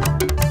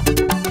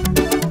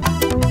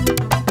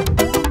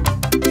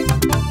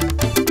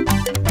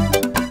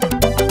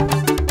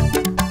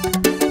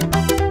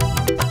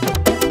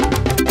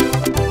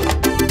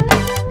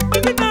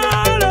 bëgg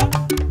naa la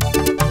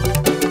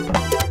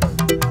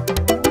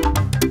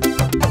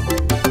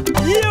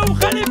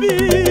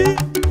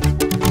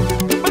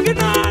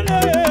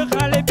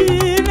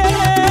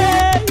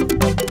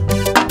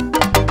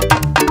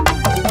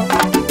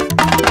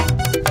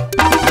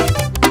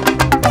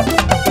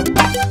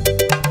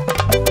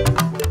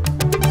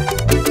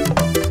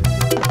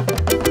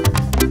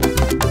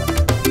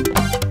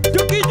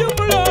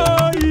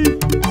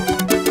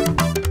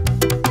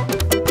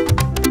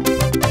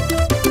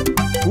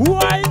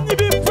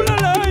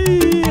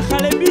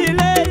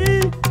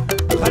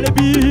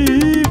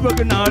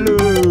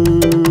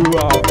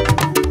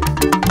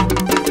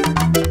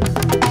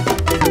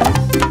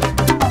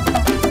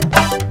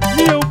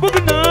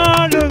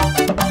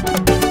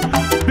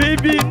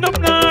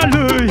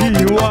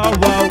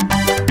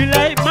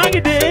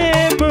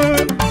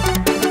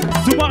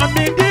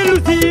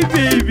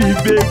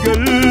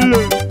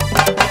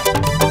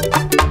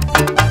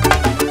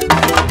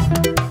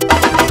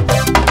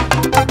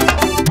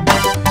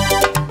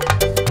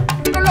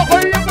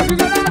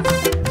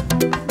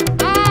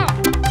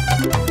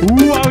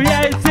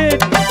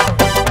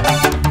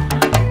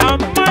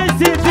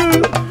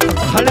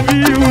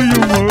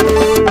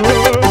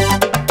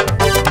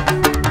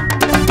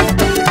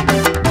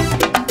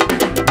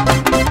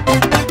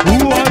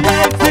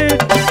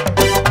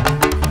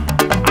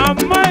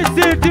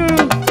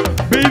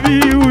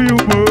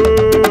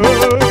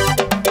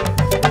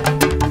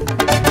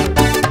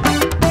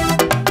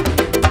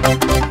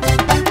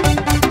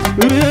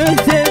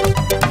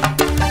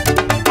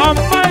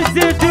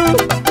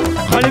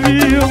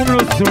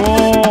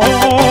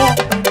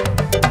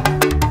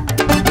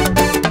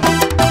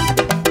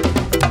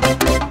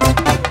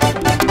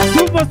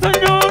suba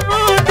sañoon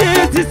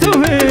dee si sa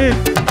wet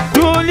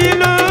dooli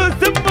la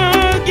sama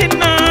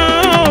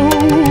ginnaaw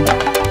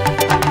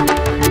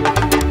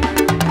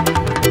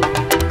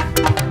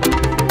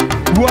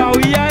waaw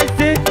yaay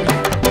seet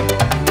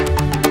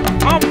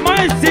am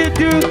may seet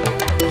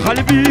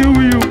xale bi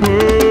wuyu ma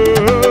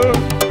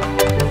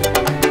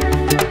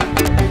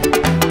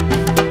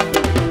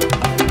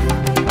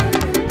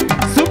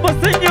suba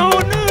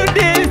sañoon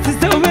dee si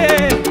sa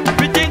wet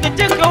bi jeng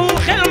ca kaw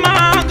xel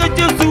maa nga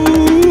ca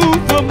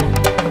suufam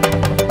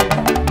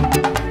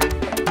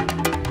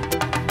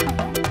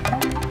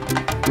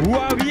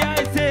waaw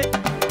yaay seet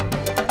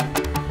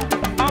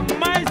am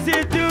may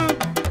seet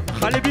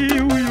xale bi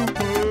wuyu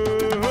ma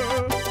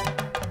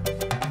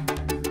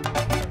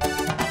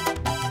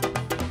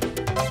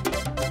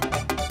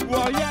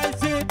waaw yaay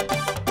seet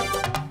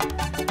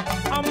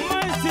am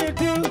may seet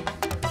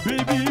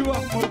baby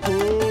wax ma ko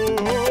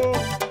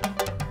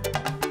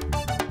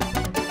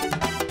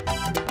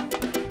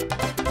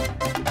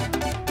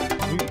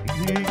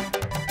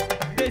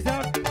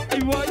ndeysaan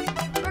ay waay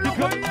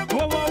dikkal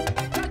waaw waaw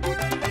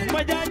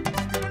ma jaaj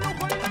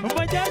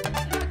ma jaaj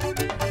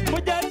ma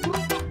jaaj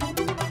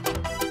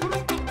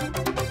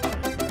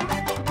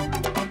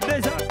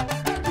ndeysaan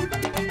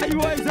ay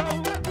waay saw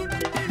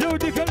yow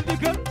dikkal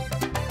dikkal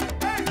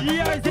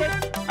yaay seet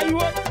ay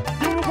waay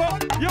yóbbu ko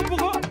yóbbu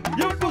ko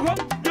yóbbu ko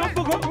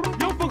yóbbu ko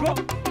yóbbu ko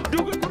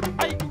dugg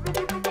ay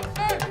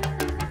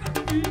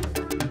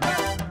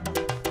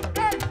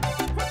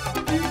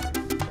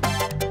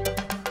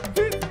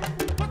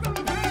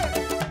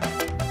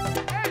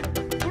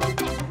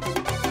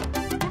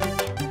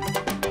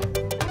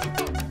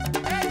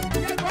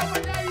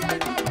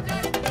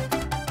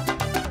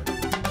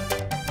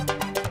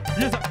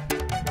yes sir.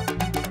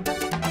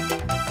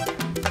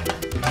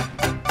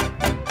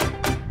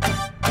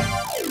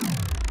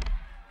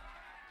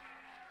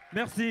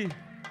 Merci.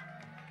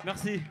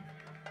 Merci.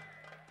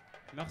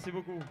 Merci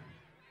beaucoup.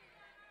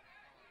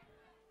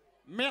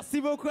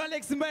 Merci beaucoup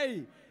Alex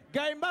Mbaye.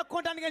 Gars yi mbaa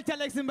kontaan ngeen ci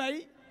Alex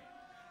Mbaye.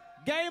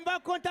 Gars yi mbaa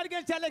kontaan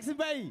ngeen ci Alex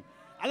Mbaye.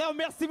 Alors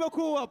merci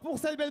beaucoup pour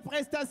cette belle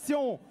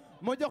prestation.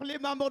 Ma jox les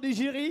membres du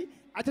jury.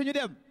 ata ñu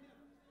dem.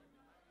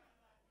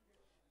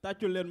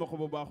 tàccul leen ma ko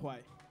bu baax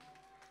waay.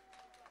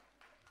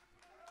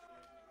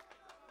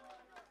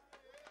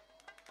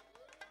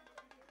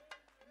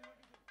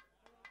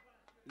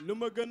 lu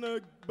ma gën a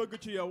bëgg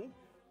ci yow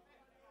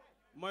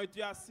mooy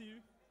tu as su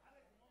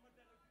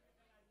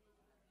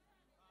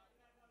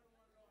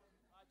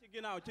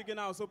ci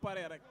ginnaaw su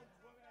paree rek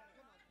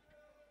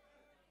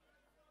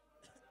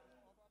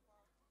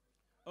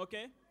ok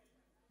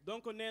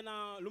donc nee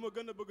naa lu ma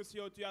gën a bëgg ci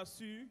yow tu as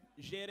su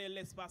gérer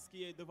l'espace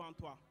qui est devant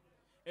toi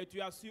et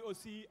tu as su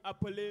aussi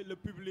appeler le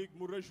public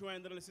mu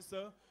rejoindre ci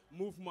ce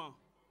mouvement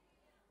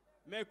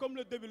mais comme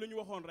le début lu ñu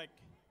waxoon rek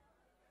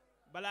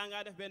balaa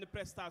ngaa def benn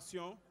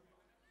prestation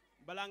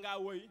balaa ngaa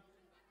woy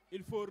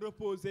il faut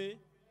reposer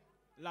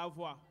la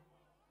voix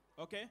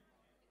ok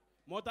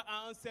moo tax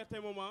à un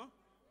certain moment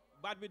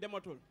baat bi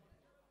dematul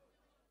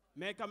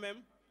mais quand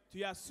même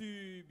tu as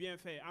su bien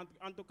faire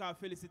en tout cas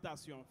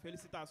félicitations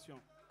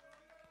félicitations.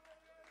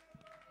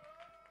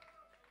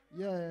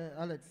 Yeah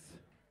Alex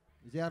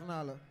ziar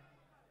naa la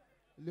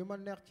li ma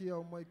neex ci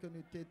yow mooy que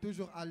ni t'es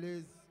toujours à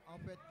l'aise en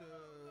fait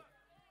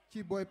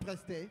ci booy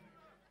presté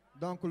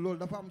donc loolu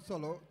dafa am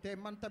solo te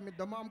man tamit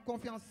dama am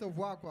confiance sa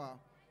voix quoi.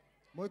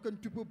 mooy que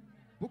tu peux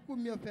beaucoup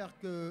mieux faire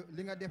que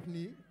li nga def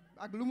nii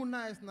ak lu mu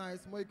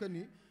nice mooy que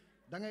ni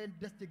da ngay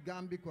des ci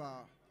gamme bi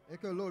quoi et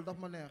que loolu daf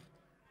ma neex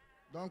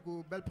donc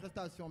belle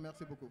prestation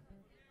merci beaucoup.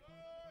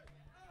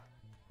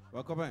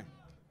 waa copain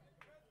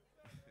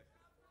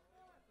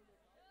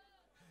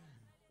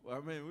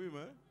waaw mais oui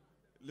ma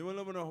li ma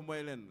la mën a wax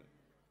mooy leen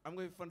am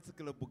ngay fan si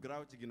club bu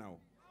garaaw ci ginnaaw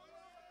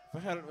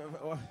fexeel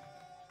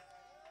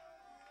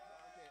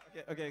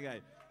ok gars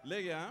yi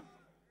léegi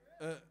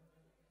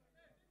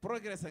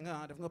progressé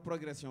nga def nga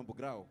progression bu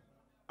graaw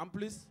en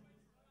plus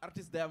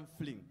artiste day am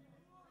feeling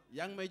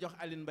yaa ngi may jox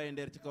Aline Mbaye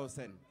Nder ci kaw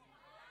scène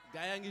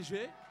gars yaa ngi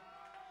joué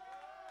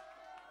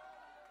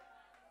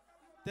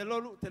te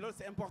loolu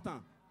c'est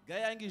important gars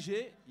yaa ngi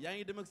joué yaa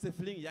ngi dem ak sa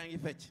feeling yaa ngi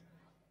fecc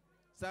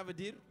ça veut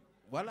dire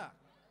voilà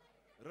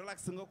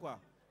relax nga quoi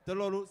te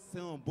loolu c'est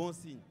un bon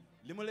signe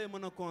li ma lay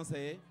mën a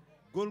conseiller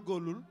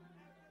góorgóorlul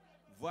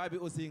voix bi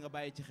aussi nga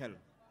bàyyi ci xel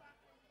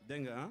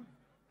dégg nga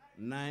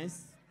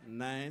nice.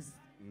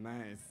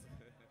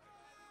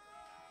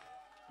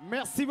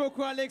 Merci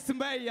beaucoup Alex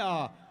Mbaye.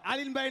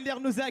 Aline Mbaye Nder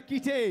nous a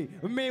quittés,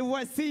 mais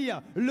voici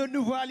le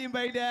nouveau Aline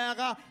Mbaye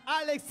Nder,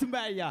 Alex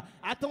Mbaye.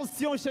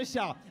 Attention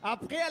Chacha,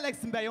 après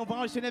Alex Mbaye, on va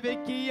enchaîner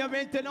avec qui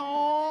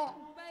maintenant?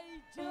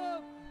 Mbaye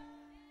Diop.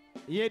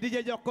 Yé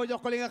DJ jox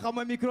ko li nga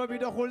xam micro bi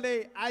doxul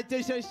de.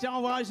 Aïe Chacha,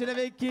 on va enchaîner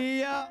avec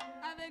qui?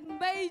 Avec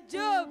Mbaye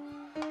Diop.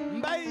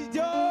 Mbaye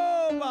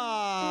Diop.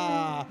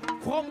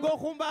 From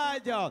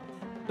Gokhumbadia.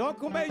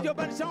 Donc Mbaye Diop,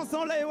 bonne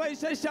chanson là, ouais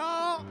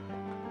Chacha.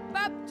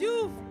 Pape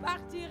Diouf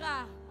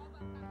partira.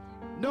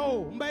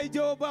 Non Mbaye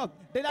Diop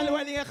dina la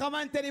way li nga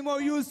xamante ni moo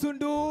Youssou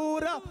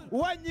Ndour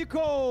wàññi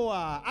ko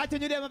ate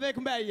ñu dem avec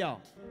Mbaye.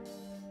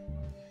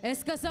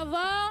 Est-ce que ça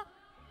va?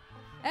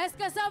 Est-ce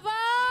que ça va?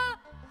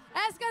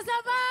 Est-ce que ça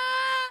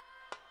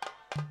va?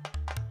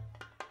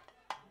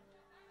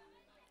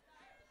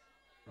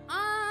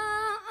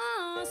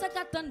 Sa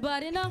kattan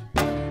bari na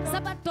sa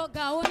bato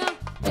gaaw na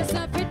te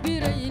sa fit bi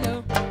rëy na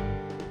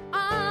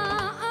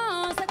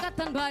sa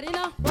kattan bari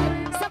na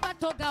sa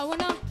bato gaaw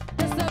na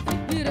te sa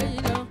fit bi rëy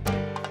na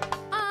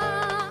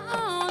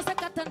sa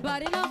kattan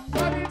bari na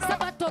sa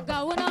bato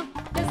gaaw na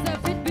te sa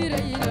fit bi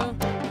rëy na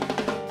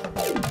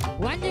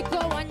wàññi ko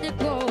wàññi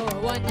ko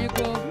wàññi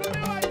ko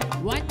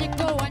wàññi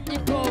ko wàññi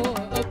ko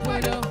ëpp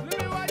na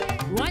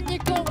wàññi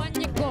ko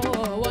wàññi ko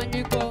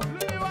wàññi ko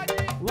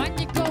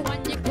wàññi ko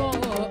wàññi ko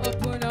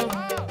ëpp na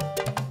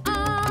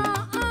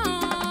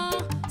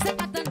sa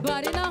kattan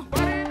bari na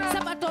sa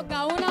bato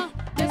gaaw na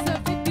te sa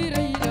fit bi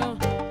rëy na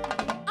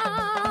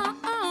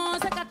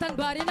sa kattan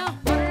bari na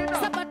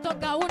sa bato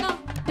gaaw na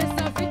te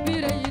sa fit bi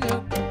rëy na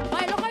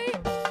waaye loxo yi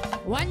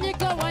wàññi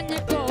ko wàññi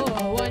ko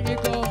wàññi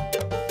ko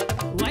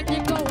wàññi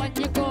ko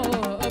wàññi ko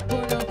ëpp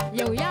na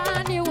yow yaa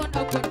ni woon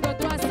ëpp nga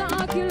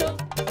 300 kilos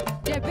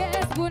te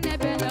bés bu ne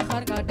benn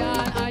xar nga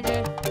daan añe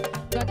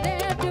nga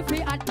nekk fi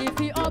at yi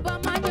fi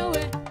Obama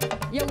ñëwee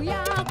yow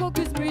yaa ko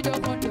gis muy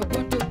doxantu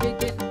buntu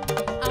Pikine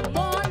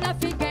amoon na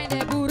fi gaynde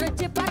bu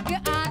rëcc park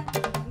aan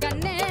nga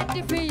nekk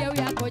fi yow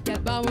yaa ko jël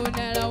ba mu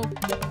nelaw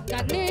nga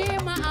ni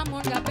ma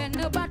amoon nga benn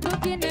batu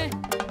Guinée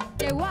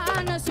te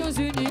waa Nations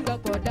Unies nga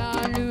ko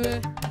daan luwe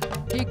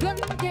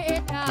diggante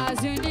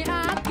États-Unis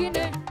ak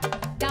Guinée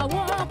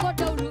dawoo ko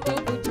daw lu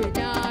ëpp ci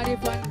ñaari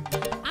fan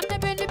am na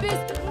benn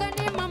bis nga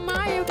ni ma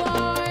maay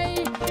boy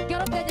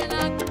keroog daje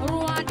naag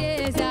roi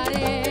des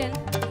arènes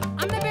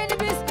am na benn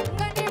bis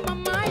nga ni ma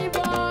maay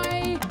boy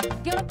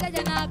keroog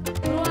daje naag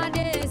roi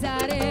des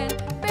arènes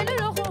benn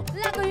loxo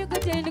la ko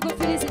yëkkatee ni ko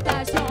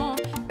félicitation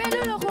benn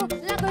loxo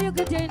la ko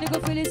yëkkatee ni ko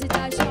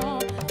félicitation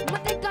ma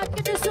tegaat ko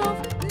ci suuf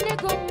ni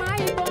ko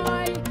maay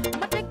boy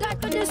ma tegaat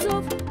ko ci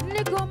suuf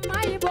ni ko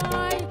maay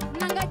boy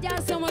nanga jaar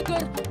sama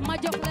kër ma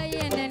jox la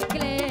yeneen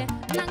clé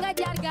nanga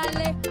jaar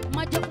gàlle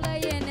ma jox la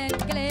yeneen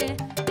clé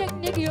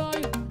technique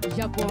yooyu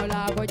Japon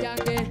laa ko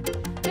jànge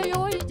te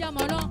yooyu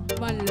jamono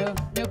man la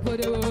ñëpp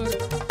de wër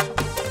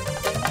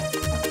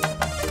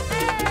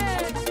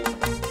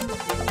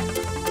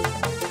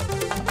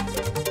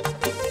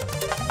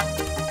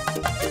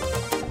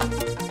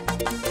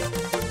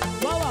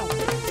waaw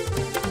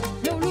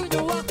yow lu ñu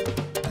wax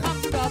xam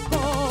nga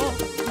ko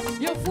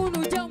yow fu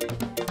nu jëm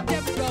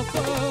dem nga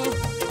fa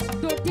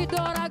doo ti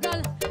doo ragal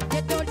te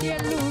doo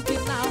dellu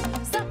ginnaaw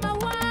sama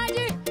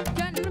waaji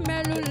kenn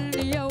melul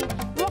ni yow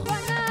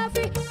waxoon naa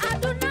fi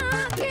àdduna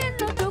kenn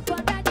du ko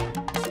daje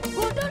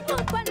ku dul mu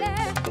pale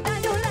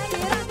dañu lay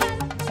ragal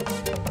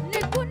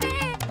nit ku ne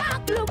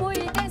ak lu muy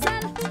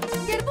desal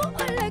ngir bu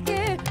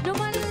ëllëgee ñu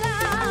mën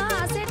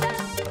laa seetal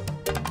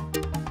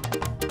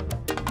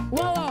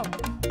waaw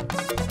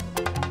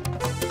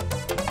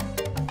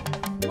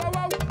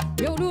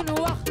yow lu nu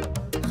wax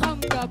xam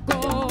nga ko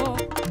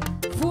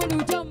fu nu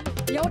jëm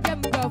yow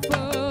dem nga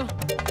fa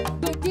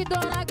doo ti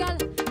doo ragal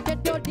te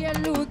doo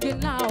dellu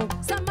ginnaaw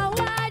sama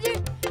waaji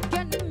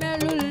kenn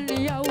melul ni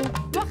yow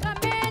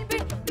waxameen bi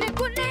ne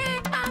ku ne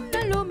am na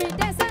lu muy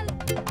desal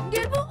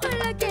ngir bu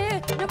ëllëgee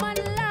ñu mën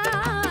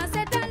laa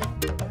seetal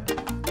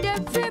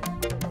dem fépp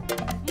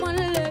mën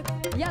lépp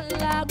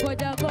yàlla ko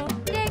jago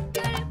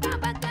déggal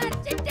Babacar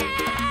ci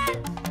teel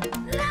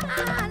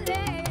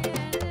laale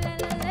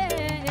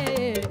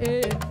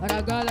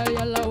ragala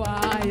yàlla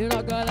waay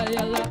ragala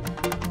yàlla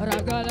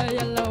ragala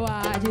yàlla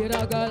waay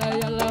ragala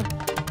yàlla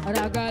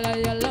ragala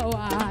yàlla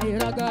waay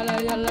ragala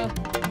yàlla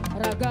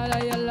ragala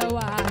yàlla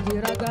waay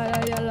ragala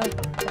yàlla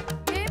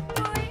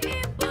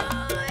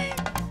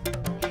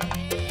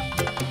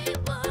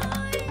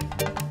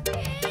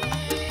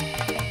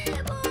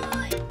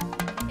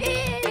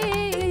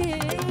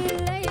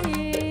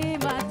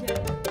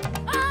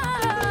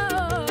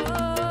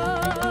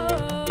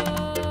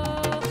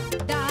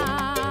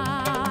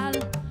daal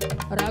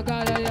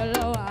ragala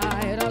yàlla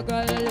waay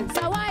ragala yàlla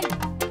sa waay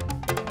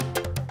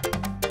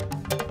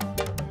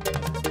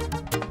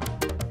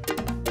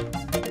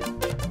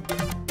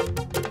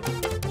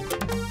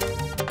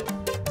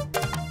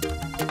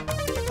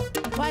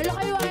waay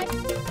loxo yi waay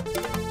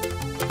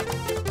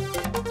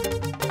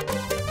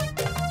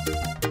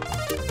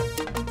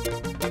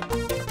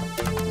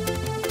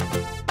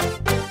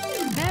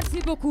merci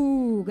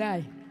beaucoup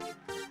gars.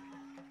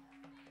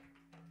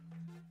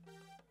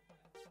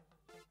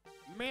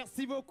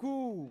 Merci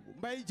beaucoup,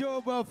 Mbaye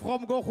Diop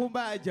from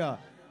Gokhoumbadj.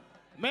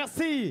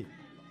 Merci.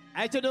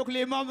 Et donc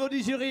les membres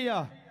du jury,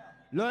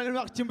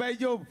 l'honneur ci Mbaye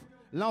Diop,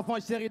 l'enfant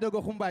chéri de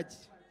Gokhoumbadj.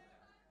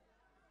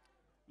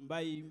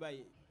 Mbaye,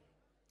 Mbaye,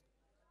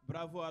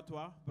 bravo à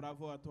toi,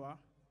 bravo à toi.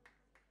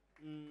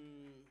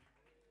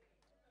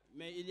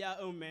 Mais il y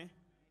a un mais.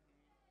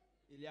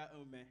 Il y a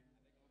un mais.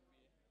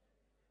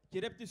 Ci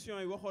répétition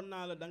yi waxoon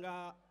naa la da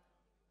nga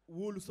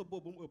wóolu sa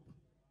bopp ba mu ëpp.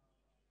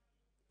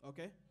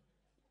 Ok?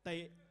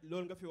 Tey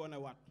loolu nga fi wane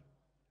waat.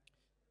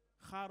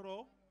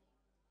 Xaaroo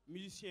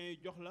musiciens yi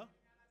jox la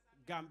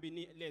gamme bi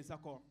ni les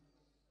accords.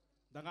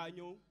 Da ngaa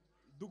ñëw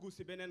dugg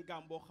ci beneen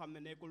gamme boo xam ne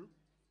nekkul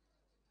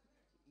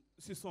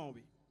ci son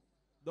bi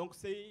donc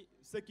c'est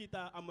ce qui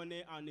t'a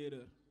amené en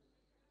erreur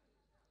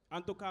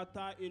en tout cas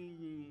t'as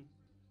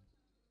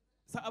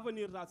sa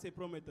avenir là c'est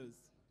prometteuse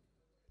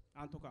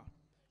en tout cas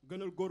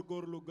gënal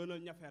góorgóorlu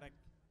gënal ñafe rek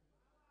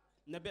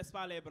ne baisse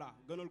pas les bras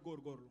gënal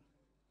góorgóorlu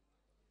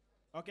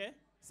ok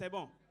c'est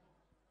bon.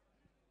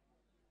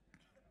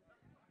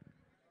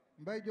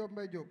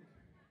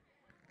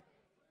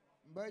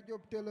 Mbaye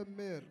Diop t'es le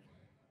meilleur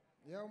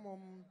yow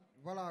moom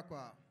voilà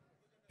quoi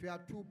tu as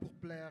tout pour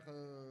plaire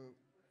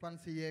fans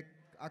yeeg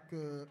ak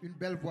une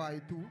belle voix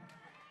et tout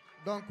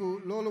donc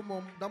loolu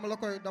moom dama la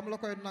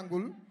koy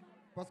nangul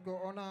parce que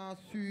on a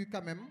su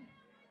quand même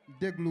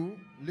déglu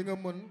li nga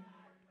mën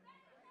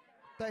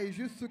tey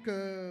juste que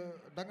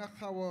da nga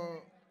xaw a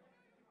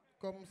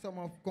comme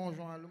sama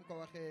conjoint lu mu ko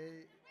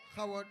waxee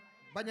xaw a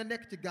bañ a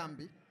nekk ci gamme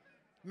bi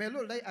mais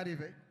loolu day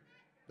arrivé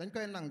dañ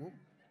koy nangu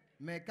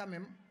mais quand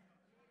même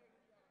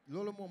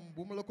loolu moom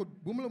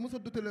bu mu la mës a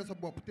dutalee sa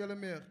bopp t'es le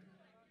meilleur.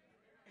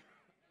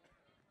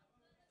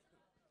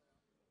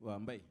 waaw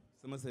Mbaye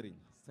sama sëriñ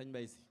sañ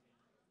Mbaye si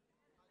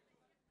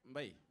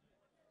Mbaye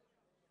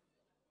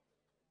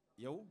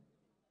yow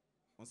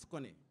on se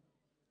connaît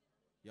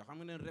yow xam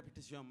nga ne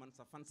répétition man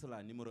sa fans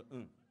la numéro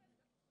 1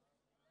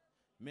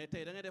 mais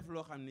tey da ngay def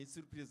loo xam ni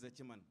surprise la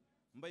ci man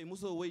Mbaye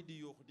mosoo way di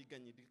yooxu di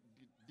gagné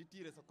di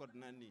tirer sa code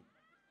naan nii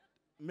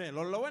mais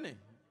loolu la wane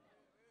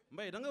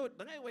Mbaye da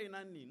ngay way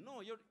naan nii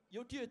non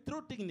yow tu es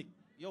trop technique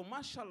yow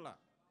macha allah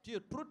tu es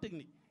trop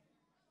technique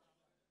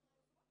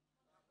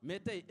mais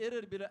tey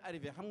erreur bi la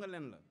arrivé xam nga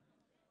leen la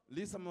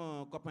lii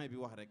sama copain bi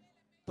wax rek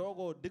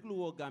toogoo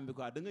dégluwoo gamme bi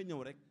quoi da nga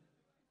ñëw rek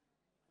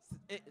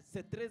et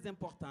c'est très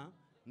important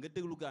nga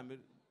déglu gamme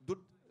bi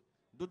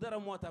du dara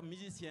moo tax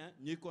musicien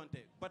ñuy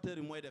compter batteur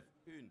yi mooy def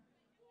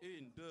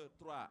 1 2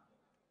 3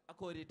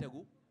 accords yi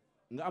tegu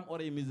nga am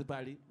oreille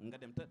musicale yi nga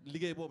dem te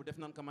liggéey boobu def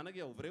nañ ko man ak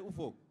yow vrai ou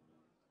faux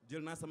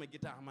jël naa sama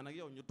guitare man ak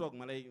yow ñu toog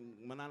ma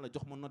naan la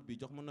jox ma note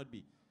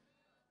bi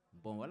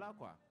bon voilà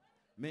quoi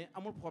mais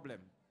amul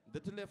problème de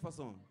toutes les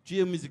façons tu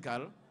es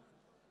musical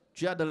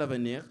tu as de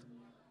l'avenir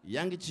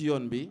yaa ngi ci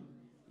yoon bi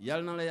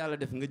yàlla na la yàlla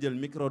def nga jël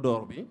micro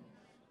d'or bi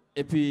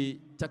et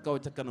puis ca kaw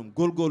ca kanam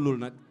góorgóorlul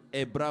nag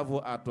et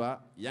bravo à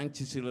toi yaa ngi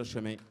ci sur le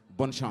chemin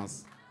bonne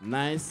chance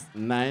nice.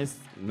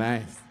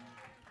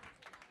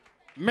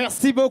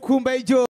 Merci beaucoup Mbaye Diop.